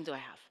 How much time do I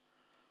have?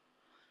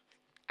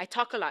 I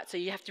talk a lot, so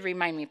you have to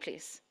remind me,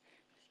 please.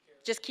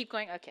 Just keep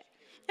going, okay.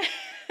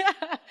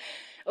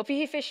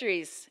 Opihi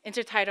fisheries,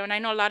 intertidal, and I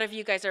know a lot of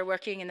you guys are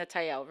working in the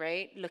Tayal,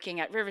 right? Looking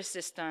at river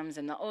systems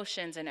and the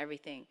oceans and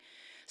everything.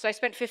 So I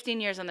spent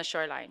 15 years on the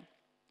shoreline.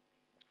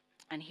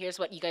 And here's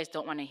what you guys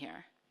don't want to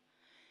hear.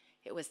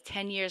 It was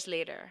 10 years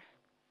later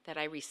that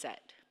I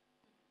reset.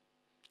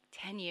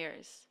 10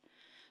 years.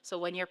 So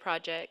 1-year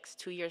projects,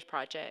 2-year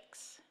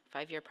projects,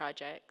 5-year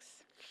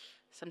projects.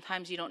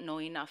 Sometimes you don't know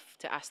enough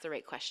to ask the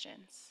right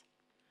questions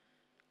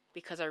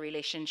because our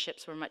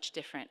relationships were much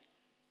different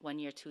 1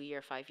 year, 2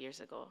 year, 5 years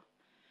ago,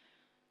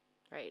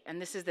 right? And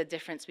this is the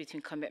difference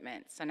between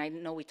commitments. And I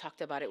know we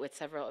talked about it with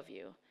several of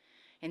you.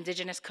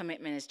 Indigenous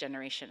commitment is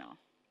generational.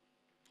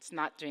 It's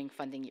not during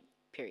funding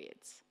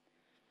periods.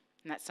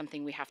 And that's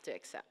something we have to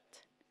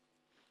accept,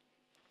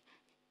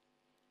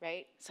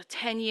 right? So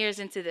 10 years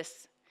into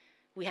this,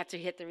 we had to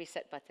hit the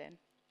reset button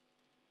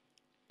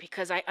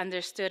because I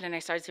understood and I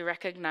started to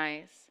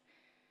recognize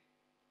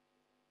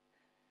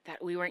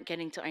that we weren't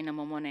getting to Aina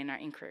Momona in our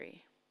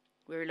inquiry.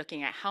 We were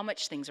looking at how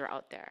much things were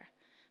out there,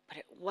 but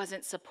it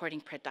wasn't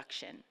supporting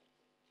production.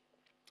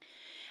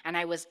 And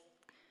I was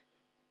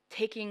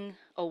taking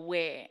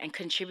away and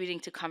contributing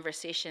to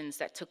conversations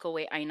that took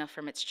away Aina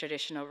from its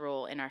traditional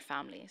role in our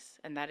families,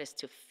 and that is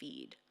to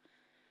feed.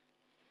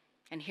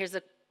 And here's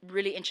a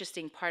really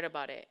interesting part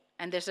about it.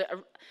 And there's a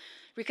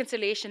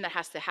reconciliation that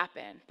has to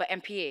happen, but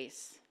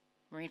MPAs,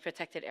 Marine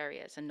Protected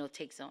Areas, and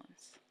no-take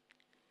zones.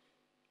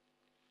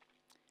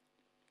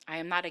 I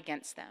am not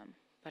against them,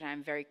 but I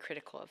am very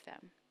critical of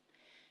them.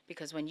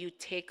 Because when you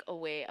take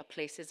away a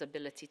place's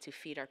ability to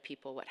feed our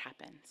people, what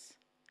happens?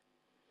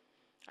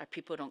 Our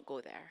people don't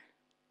go there.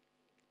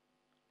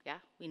 Yeah,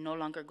 we no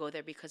longer go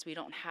there because we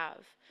don't have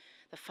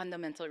the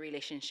fundamental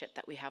relationship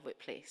that we have with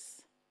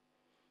place.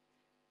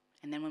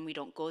 And then when we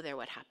don't go there,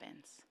 what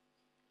happens?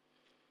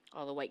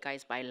 All the white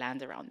guys buy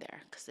land around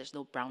there because there's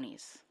no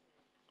brownies.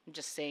 I'm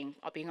just saying,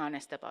 I'll be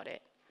honest about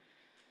it.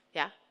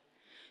 Yeah?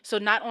 So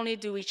not only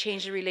do we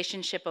change the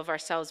relationship of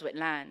ourselves with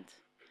land,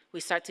 we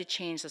start to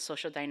change the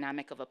social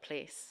dynamic of a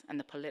place and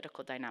the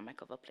political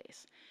dynamic of a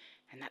place.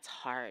 And that's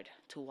hard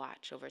to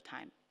watch over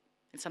time.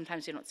 And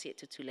sometimes you don't see it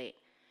till too late.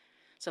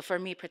 So for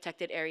me,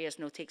 protected areas,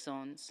 no-take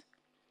zones,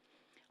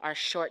 are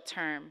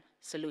short-term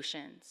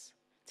solutions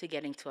to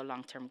getting to a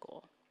long-term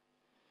goal.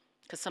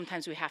 Because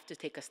sometimes we have to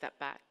take a step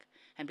back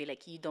and be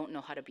like, you don't know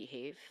how to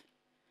behave.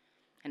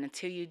 And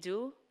until you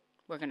do,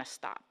 we're going to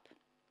stop.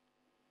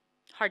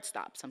 Hard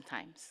stop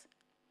sometimes.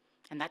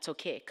 And that's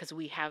okay, because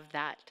we have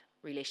that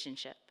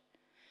relationship.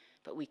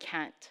 But we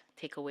can't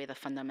take away the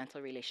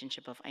fundamental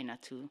relationship of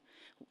Ainatu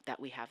that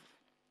we have.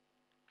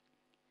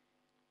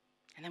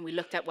 And then we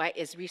looked at why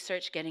is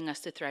research getting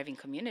us to thriving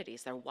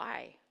communities, or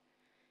why?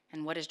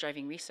 And what is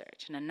driving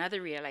research? And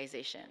another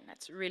realization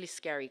that's really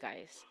scary,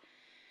 guys,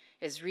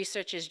 is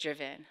research is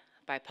driven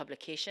by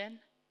publication,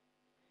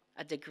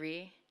 a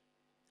degree,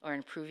 or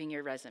improving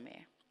your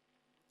resume.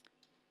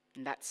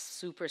 And that's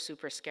super,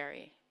 super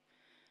scary.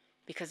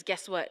 Because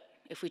guess what?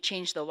 If we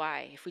change the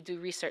why, if we do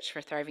research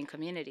for thriving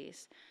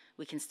communities,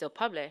 we can still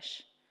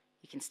publish,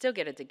 you can still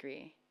get a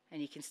degree,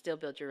 and you can still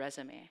build your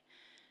resume,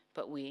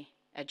 but we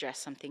address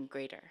something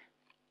greater.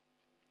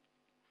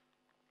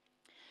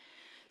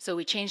 So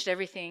we changed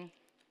everything,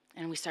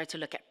 and we started to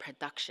look at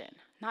production,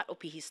 not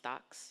opihi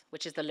stocks,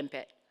 which is the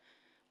limpet.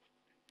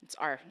 It's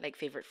our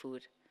favorite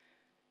food.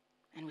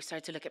 And we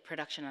started to look at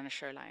production on a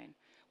shoreline.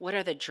 What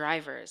are the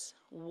drivers?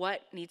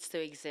 What needs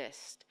to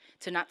exist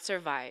to not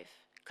survive?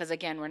 Because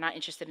again, we're not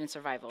interested in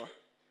survival.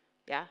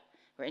 Yeah?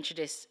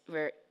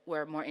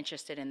 We're more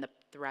interested in the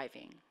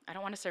thriving. I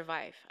don't want to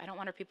survive. I don't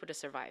want our people to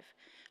survive.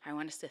 I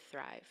want us to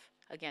thrive.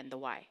 Again, the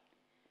why.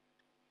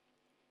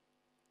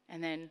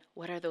 And then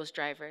what are those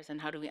drivers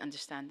and how do we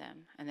understand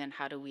them? And then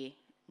how do we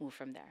move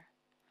from there?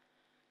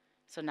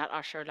 So not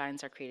all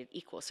shorelines are created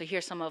equal. So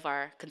here's some of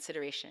our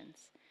considerations.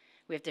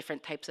 We have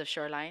different types of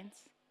shorelines.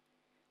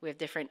 We have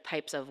different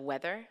types of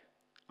weather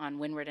on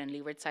windward and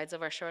leeward sides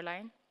of our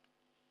shoreline.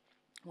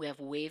 We have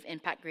wave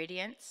impact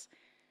gradients,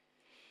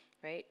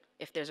 right?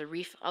 If there's a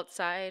reef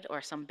outside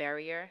or some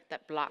barrier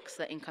that blocks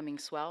the incoming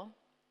swell.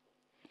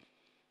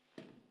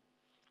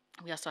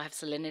 We also have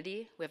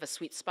salinity. We have a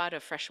sweet spot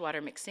of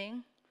freshwater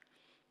mixing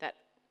that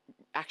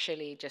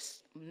actually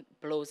just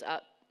blows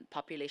up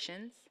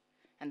populations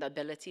and the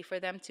ability for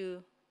them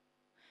to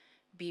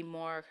be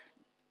more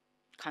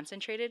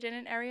concentrated in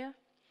an area.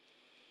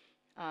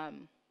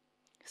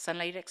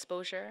 Sunlight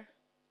exposure.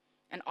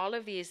 And all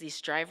of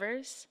these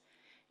drivers,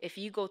 if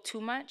you go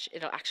too much,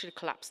 it'll actually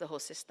collapse the whole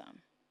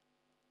system.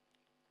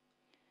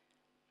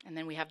 And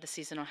then we have the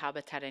seasonal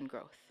habitat and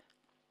growth.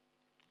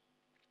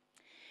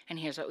 And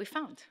here's what we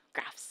found.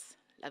 Graphs,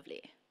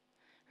 lovely,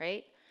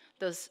 right?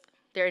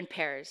 They're in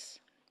pairs,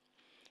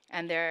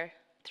 and they're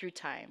through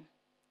time.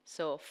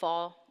 So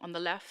fall on the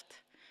left,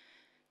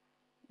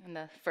 in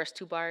the first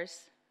two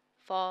bars,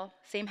 fall,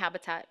 same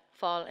habitat,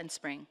 fall and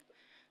spring.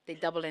 They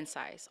double in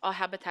size. All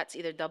habitats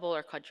either double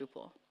or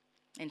quadruple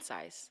in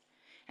size.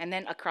 And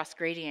then across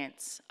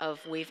gradients of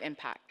wave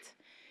impact.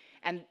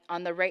 And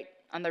on the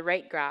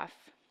right graph,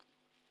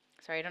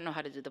 sorry, I don't know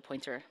how to do the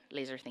pointer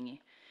laser thingy.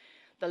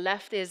 The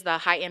left is the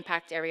high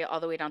impact area all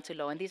the way down to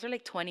low, and these are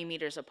like 20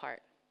 meters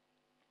apart.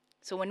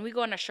 So when we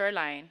go on a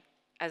shoreline,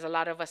 as a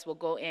lot of us will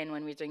go in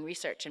when we're doing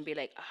research and be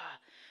like,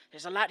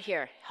 there's a lot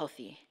here,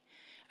 healthy.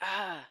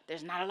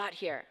 There's not a lot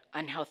here,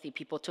 unhealthy.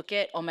 People took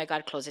it, oh my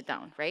God, close it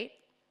down, right?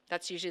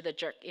 That's usually the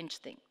jerk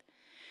instinct.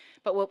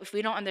 But if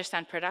we don't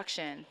understand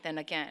production, then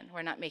again,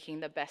 we're not making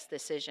the best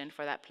decision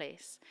for that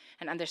place.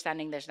 And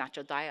understanding there's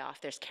natural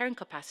die-off, there's carrying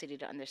capacity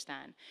to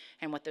understand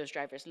and what those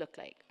drivers look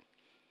like.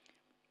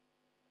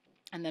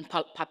 And then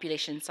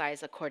population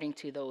size according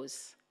to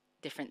those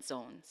different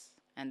zones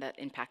and that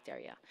impact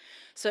area.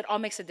 So it all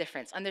makes a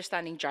difference,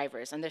 understanding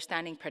drivers,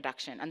 understanding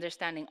production,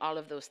 understanding all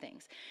of those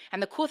things.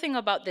 And the cool thing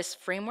about this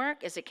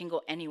framework is it can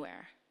go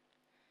anywhere.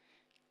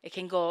 It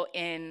can go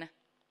in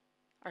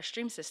our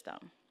stream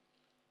system.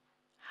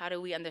 How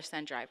do we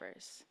understand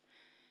drivers?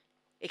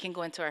 It can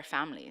go into our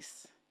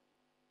families.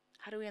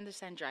 How do we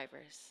understand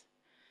drivers?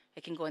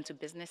 It can go into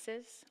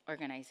businesses,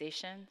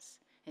 organizations,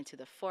 into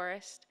the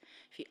forest.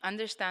 If you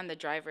understand the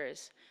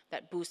drivers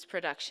that boost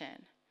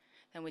production,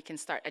 then we can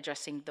start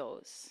addressing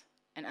those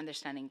and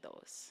understanding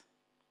those.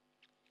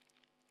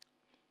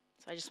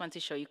 So I just want to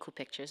show you cool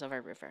pictures of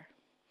our river.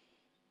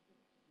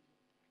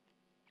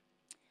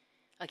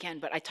 Again,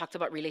 but I talked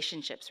about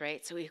relationships,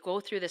 right? So we go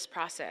through this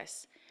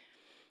process.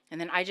 And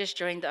then I just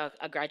joined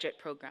a graduate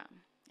program.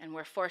 And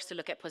we're forced to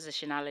look at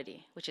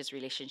positionality, which is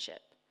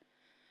relationship.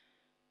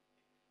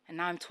 And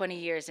now I'm 20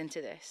 years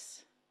into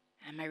this,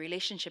 and my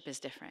relationship is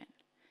different.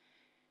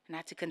 And I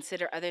had to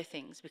consider other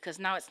things, because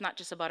now it's not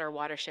just about our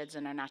watersheds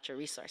and our natural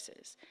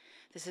resources.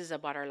 This is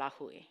about our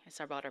lahui. It's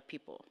about our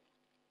people.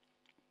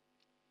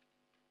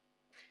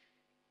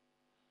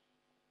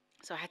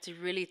 So I had to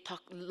really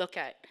look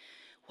at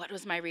what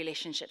was my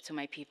relationship to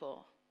my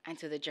people and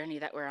to the journey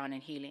that we're on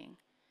in healing,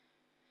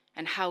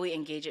 and how we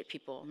engage with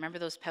people. Remember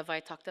those peva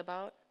I talked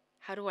about?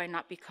 How do I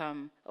not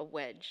become a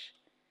wedge?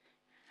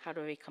 How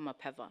do I become a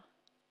peva?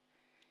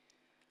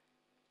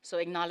 So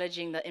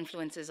acknowledging the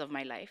influences of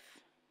my life,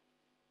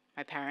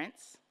 my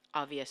parents,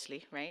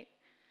 obviously, right?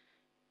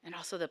 And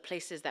also the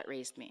places that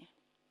raised me.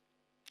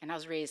 And I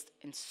was raised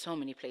in so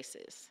many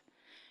places,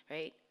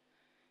 right?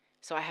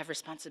 So I have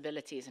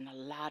responsibilities in a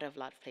lot of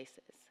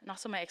places. And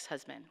also my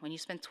ex-husband. When you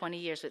spend 20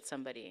 years with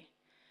somebody,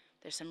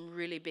 there's some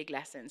really big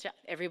lessons. Yeah,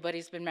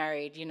 everybody's been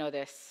married, you know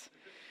this.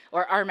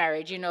 Or are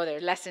married, you know there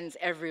are lessons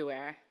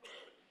everywhere.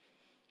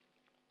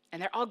 And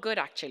they're all good,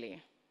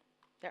 actually.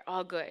 They're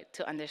all good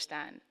to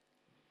understand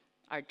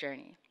our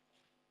journey.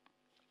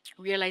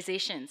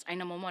 Realizations. I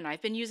know, Momona,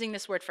 I've been using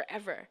this word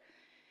forever.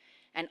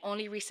 And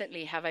only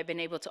recently have I been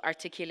able to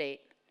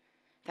articulate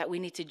that we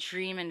need to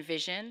dream and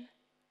vision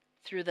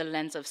through the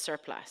lens of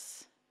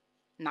surplus,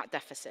 not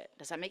deficit.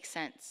 Does that make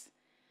sense?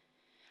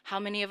 How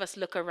many of us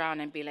look around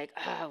and be like,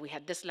 oh, we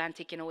had this land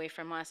taken away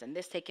from us and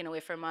this taken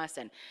away from us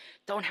and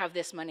don't have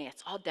this money.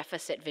 It's all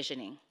deficit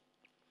visioning.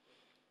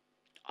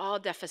 All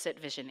deficit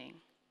visioning.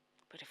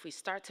 But if we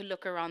start to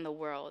look around the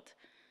world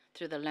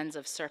through the lens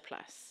of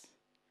surplus,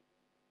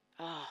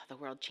 the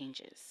world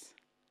changes.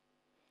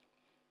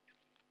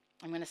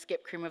 I'm going to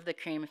skip cream of the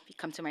cream. If you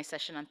come to my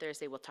session on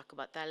Thursday, we'll talk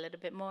about that a little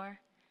bit more.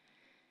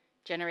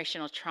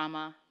 Generational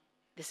trauma.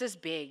 This is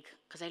big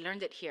because I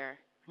learned it here.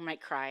 I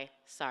might cry,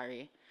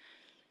 sorry.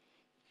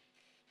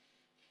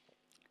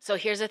 So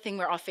here's the thing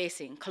we're all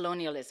facing,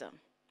 colonialism,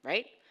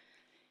 right?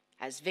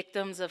 As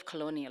victims of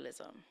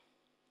colonialism,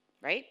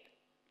 right?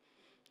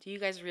 Do you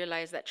guys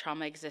realize that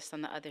trauma exists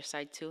on the other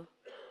side too?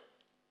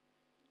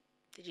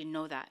 Did you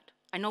know that?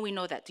 I know we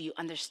know that. Do you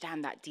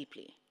understand that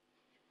deeply?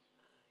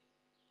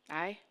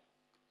 Aye?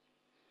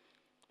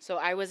 So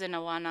I was in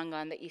Awananga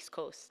on the East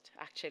Coast,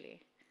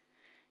 actually.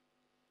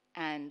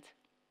 And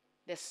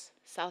this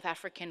South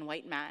African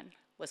white man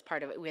was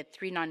part of it. We had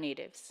 3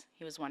 non-natives.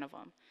 He was one of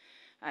them.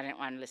 I didn't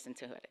want to listen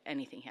to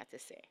anything he had to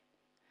say.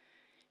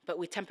 But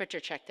we temperature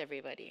checked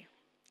everybody.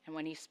 And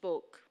when he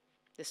spoke,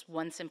 this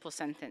one simple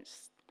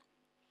sentence,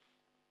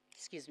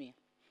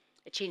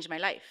 it changed my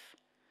life.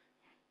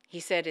 He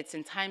said, it's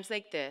in times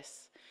like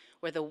this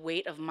where the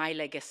weight of my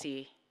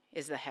legacy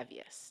is the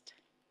heaviest.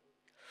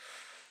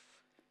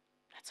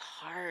 That's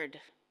hard.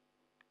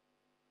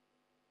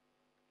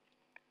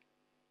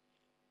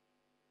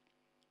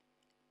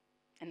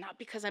 And not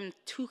because I'm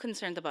too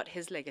concerned about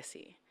his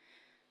legacy.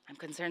 I'm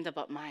concerned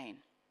about mine.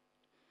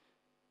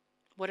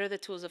 What are the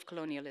tools of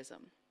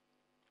colonialism?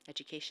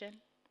 Education,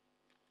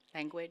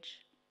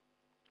 language,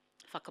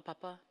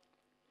 whakapapa.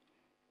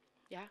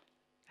 Yeah,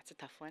 that's a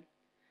tough one.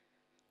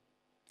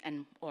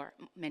 Or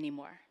many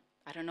more.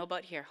 I don't know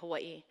about here,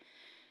 Hawaii.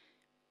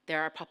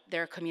 There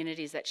are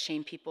communities that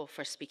shame people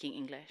for speaking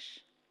English.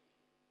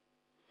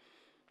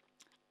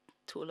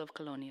 Tool of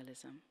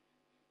colonialism.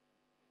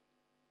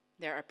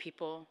 There are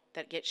people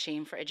that get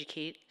shamed for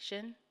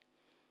education.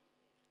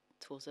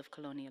 Tools of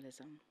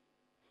colonialism.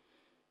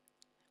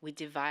 We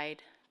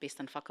divide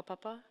based on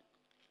whakapapa.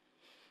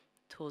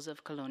 Tools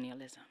of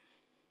colonialism.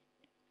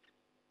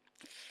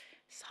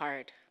 It's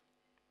hard.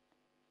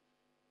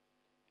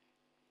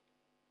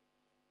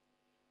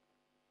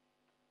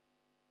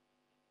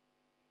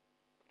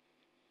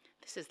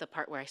 This is the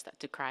part where I start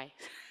to cry.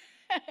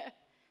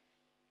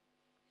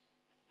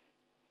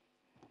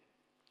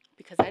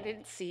 Because I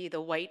didn't see the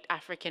white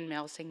African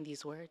male sing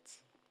these words.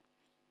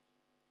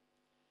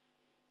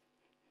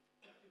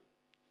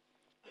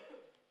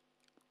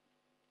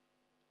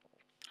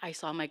 I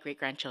saw my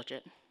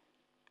great-grandchildren.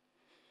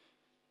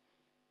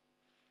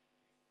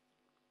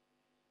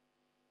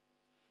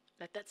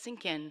 Let that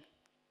sink in.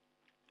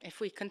 If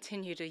we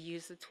continue to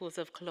use the tools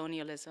of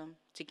colonialism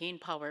to gain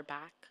power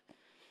back,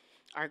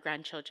 our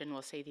grandchildren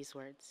will say these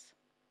words.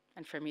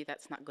 And for me,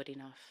 that's not good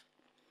enough.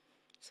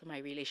 So my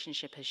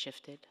relationship has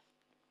shifted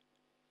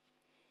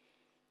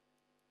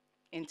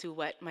into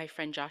what my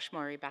friend Josh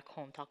Murray back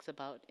home talks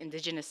about,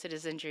 Indigenous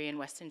citizenry and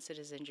Western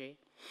citizenry.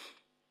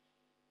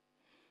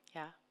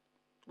 Yeah,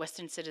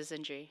 Western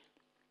citizenry,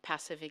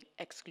 passive,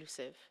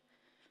 exclusive.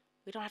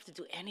 We don't have to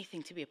do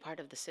anything to be a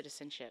part of the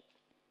citizenship,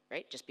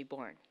 right? Just be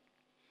born.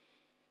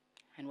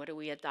 And what do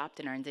we adopt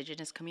in our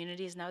indigenous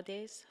communities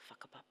nowadays?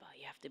 Whakapapa,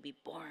 you have to be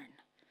born,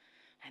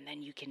 and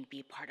then you can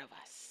be part of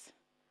us.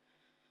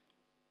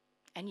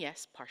 And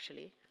yes,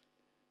 partially.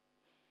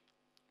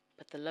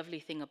 But the lovely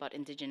thing about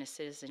indigenous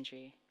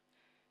citizenry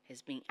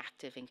is being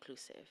active,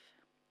 inclusive.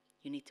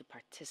 You need to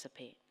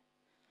participate.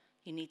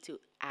 You need to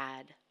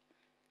add,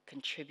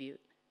 contribute.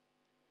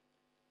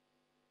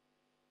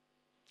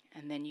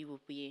 And then you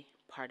will be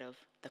part of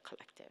the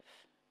collective.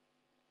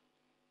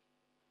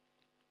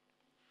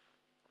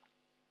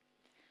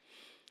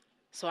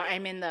 So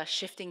I'm in the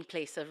shifting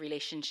place of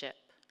relationship.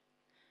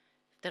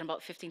 Done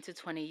about 15 to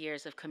 20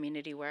 years of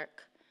community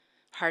work,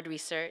 hard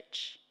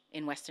research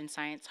in Western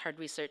science, hard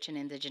research in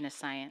Indigenous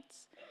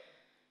science.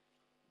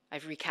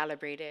 I've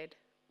recalibrated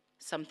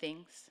some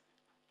things,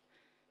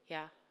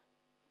 yeah.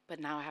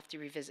 But now I have to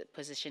revisit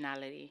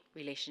positionality,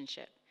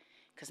 relationship,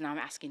 because now I'm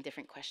asking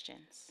different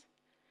questions,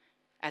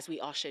 as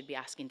we all should be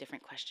asking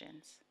different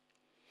questions.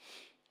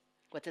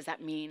 What does that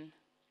mean?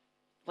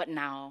 What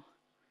now?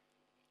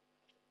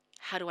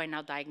 How do I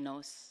now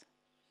diagnose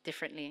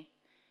differently?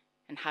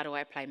 And how do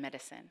I apply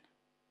medicine?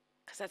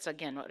 Because that's,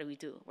 again, what do we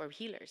do? We're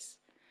healers,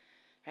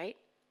 right?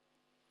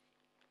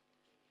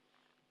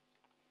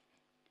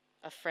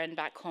 A friend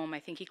back home, I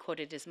think he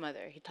quoted his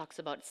mother. He talks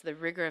about it's the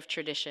rigor of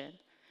tradition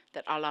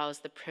that allows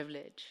the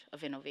privilege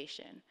of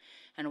innovation.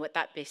 And what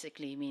that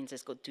basically means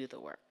is go do the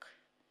work.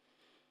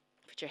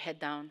 Put your head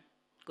down,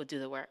 go do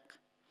the work.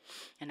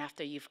 And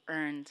after you've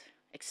earned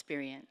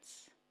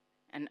experience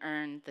and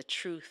earned the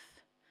truth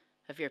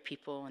of your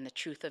people and the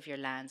truth of your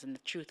lands and the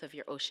truth of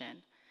your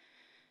ocean,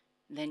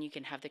 then you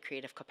can have the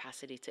creative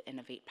capacity to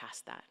innovate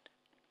past that.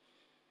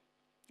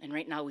 And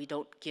right now we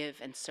don't give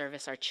and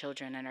service our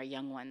children and our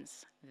young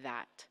ones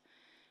that.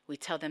 We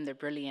tell them they're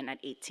brilliant at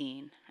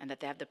 18 and that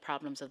they have the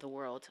problems of the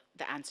world,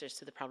 the answers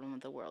to the problem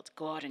of the world.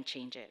 Go out and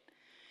change it.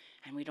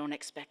 And we don't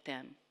expect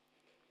them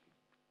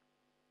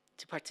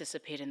to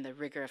participate in the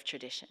rigor of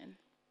tradition.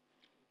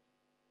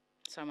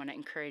 So I want to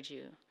encourage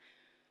you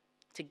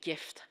to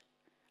gift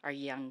our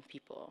young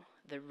people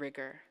the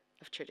rigor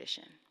of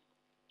tradition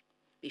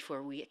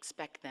before we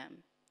expect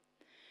them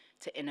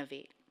to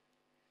innovate.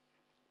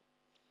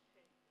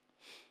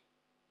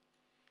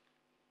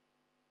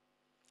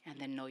 And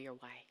then know your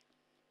why.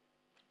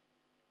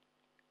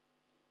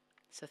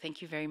 So thank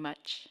you very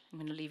much. I'm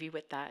going to leave you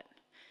with that.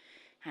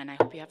 And I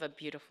hope you have a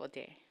beautiful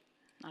day.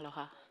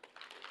 Aloha.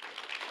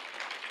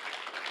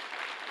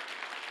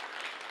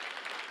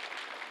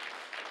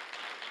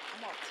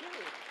 I'm all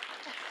teary.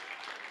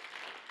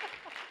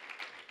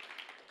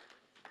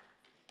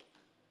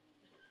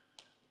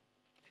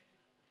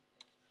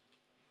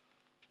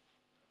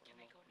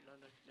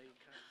 No, you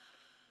can't.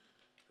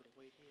 You've got to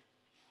wait here.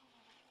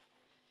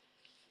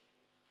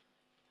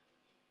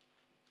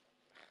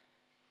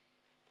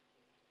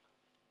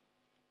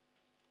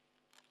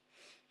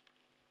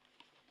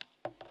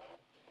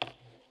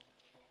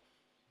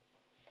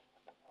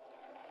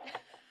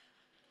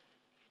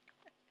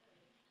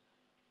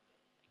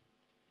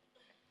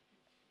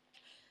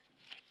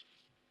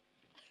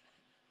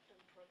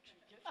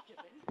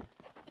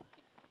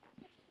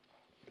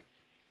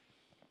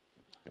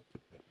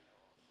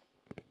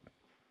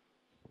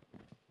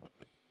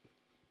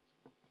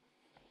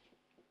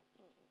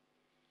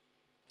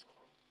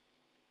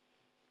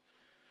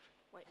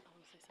 Wait, I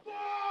want to say something. No.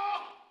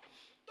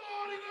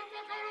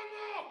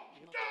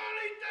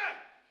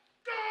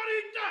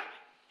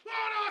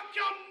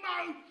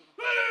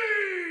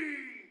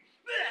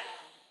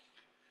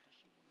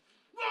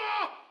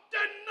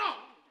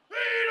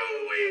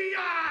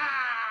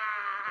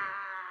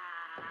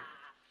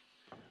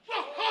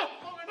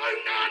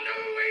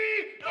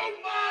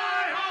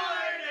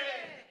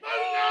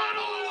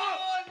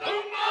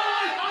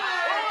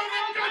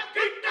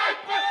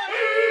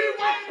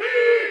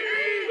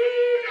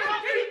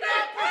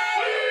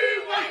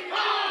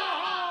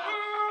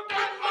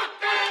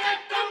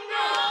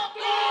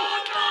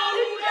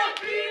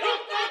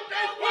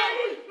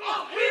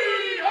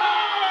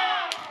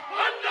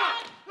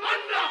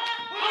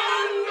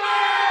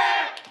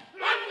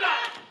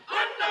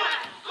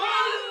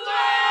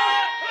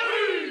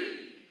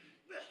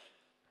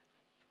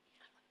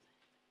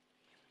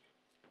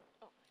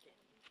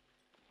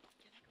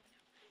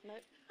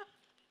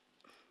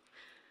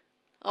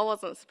 I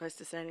wasn't supposed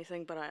to say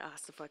anything, but I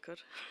asked if I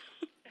could.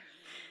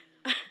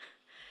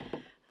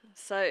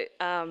 So,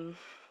 I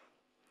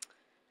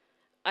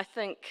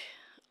think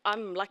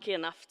I'm lucky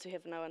enough to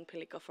have known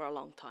Pelika for a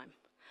long time.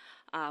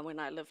 When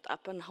I lived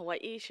up in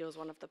Hawaii, she was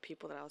one of the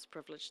people that I was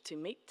privileged to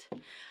meet.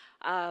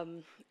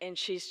 And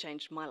she's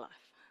changed my life.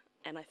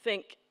 And I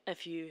think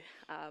if you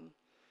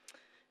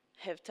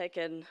have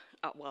taken,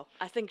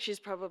 I think she's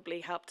probably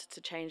helped to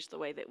change the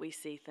way that we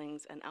see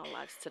things in our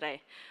lives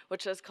today,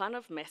 which is kind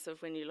of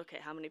massive when you look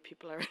at how many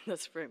people are in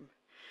this room.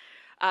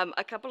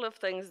 A couple of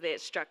things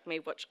that struck me,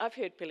 which I've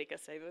heard Pelika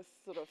say this,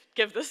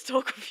 give this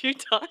talk a few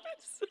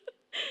times,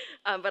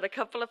 but a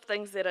couple of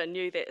things that I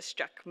knew that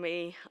struck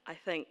me, I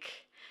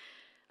think,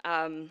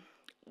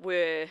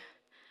 were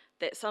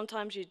that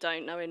sometimes you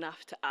don't know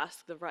enough to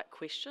ask the right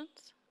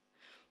questions.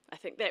 I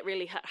think that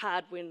really hit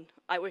hard when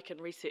I work in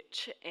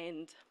research,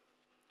 and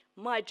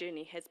my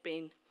journey has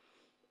been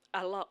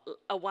a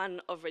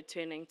one of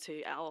returning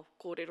to our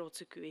kōrero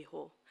tuku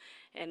iho,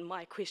 and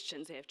my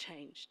questions have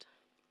changed.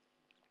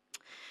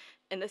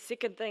 And the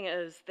second thing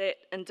is that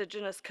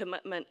Indigenous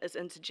commitment is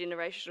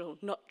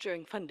intergenerational, not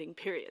during funding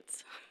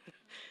periods.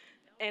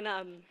 And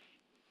man,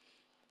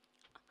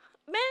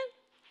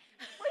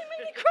 what do you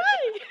mean you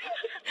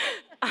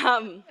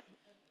cry?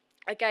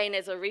 Again,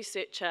 as a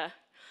researcher,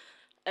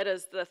 it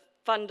is the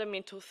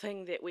fundamental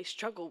thing that we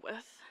struggle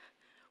with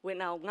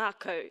when our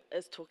ngākau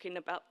is talking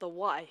about the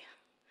why,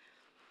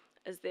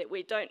 is that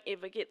we don't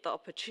ever get the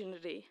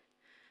opportunity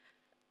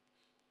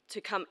to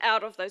come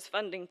out of those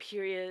funding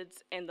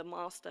periods and the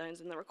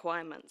milestones and the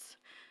requirements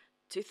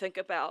to think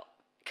about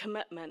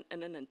commitment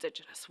in an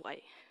Indigenous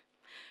way.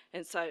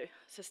 And so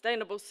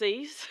Sustainable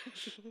Seas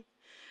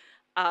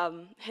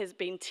has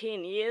been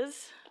 10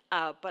 years,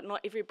 but not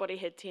everybody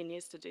had 10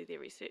 years to do their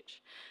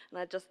research. And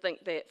I just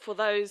think that for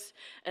those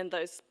in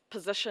those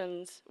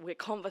positions where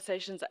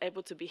conversations are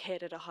able to be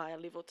had at a higher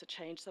level to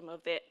change some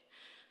of that,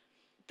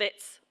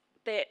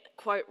 that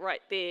quote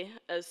right there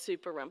is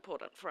super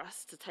important for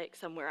us to take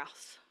somewhere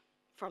else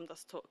from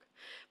this talk.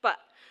 But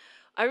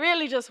I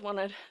really just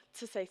wanted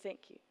to say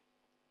thank you.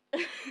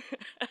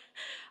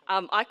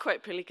 I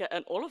quote Pelika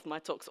in all of my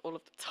talks all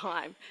of the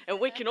time, and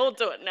we can all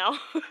do it now.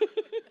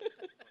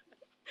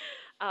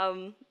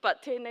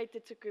 But tēnei te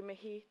tuku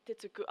mihi, te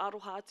tuku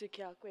aroha atu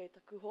ki a koe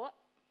taku hoa.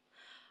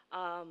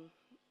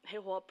 He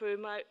hoa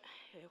pūmau,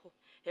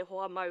 he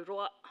hoa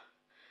mauroa,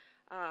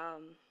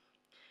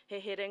 he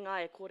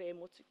herenga e kore e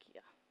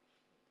motukia.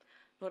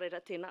 Nō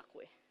reira tēnā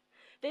koe.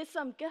 There's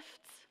some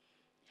gifts.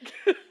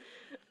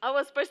 I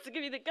was supposed to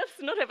give you the gifts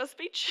and not have a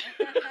speech.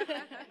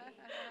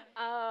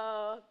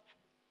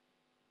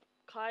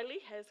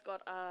 Kylie has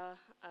got a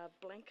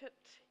blanket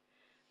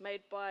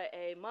made by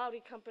a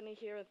Māori company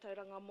here in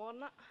Tauranga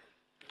Moana.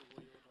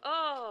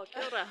 Oh,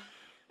 kia ora.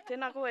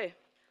 Tēnā koe.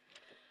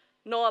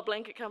 Noa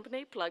Blanket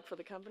Company, plug for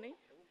the company.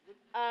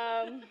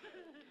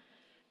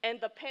 And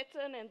the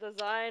pattern and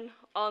design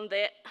on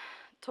that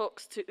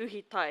talks to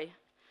uhitai.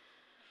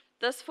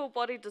 This full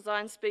body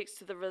design speaks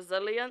to the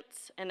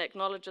resilience and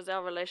acknowledges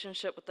our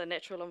relationship with the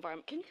natural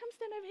environment. Can you come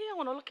stand over here? I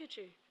want to look at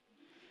you.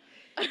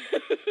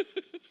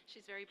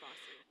 She's very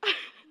bossy.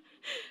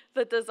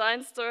 The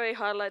design story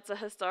highlights a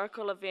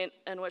historical event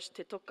in which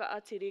Te Toka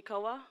a Te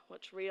Rikawa,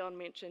 which Rion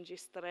mentioned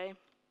yesterday,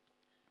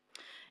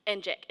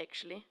 and Jack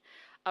actually,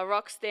 a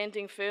rock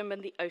standing firm in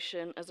the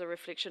ocean is a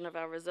reflection of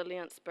our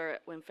resilient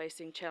spirit when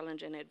facing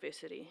challenge and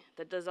adversity.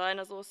 The design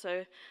is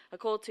also a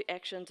call to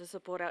action to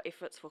support our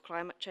efforts for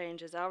climate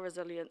change, as our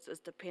resilience is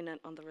dependent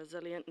on the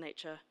resilient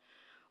nature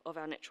of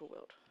our natural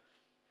world.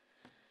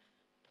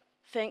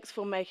 Thanks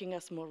for making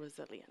us more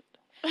resilient.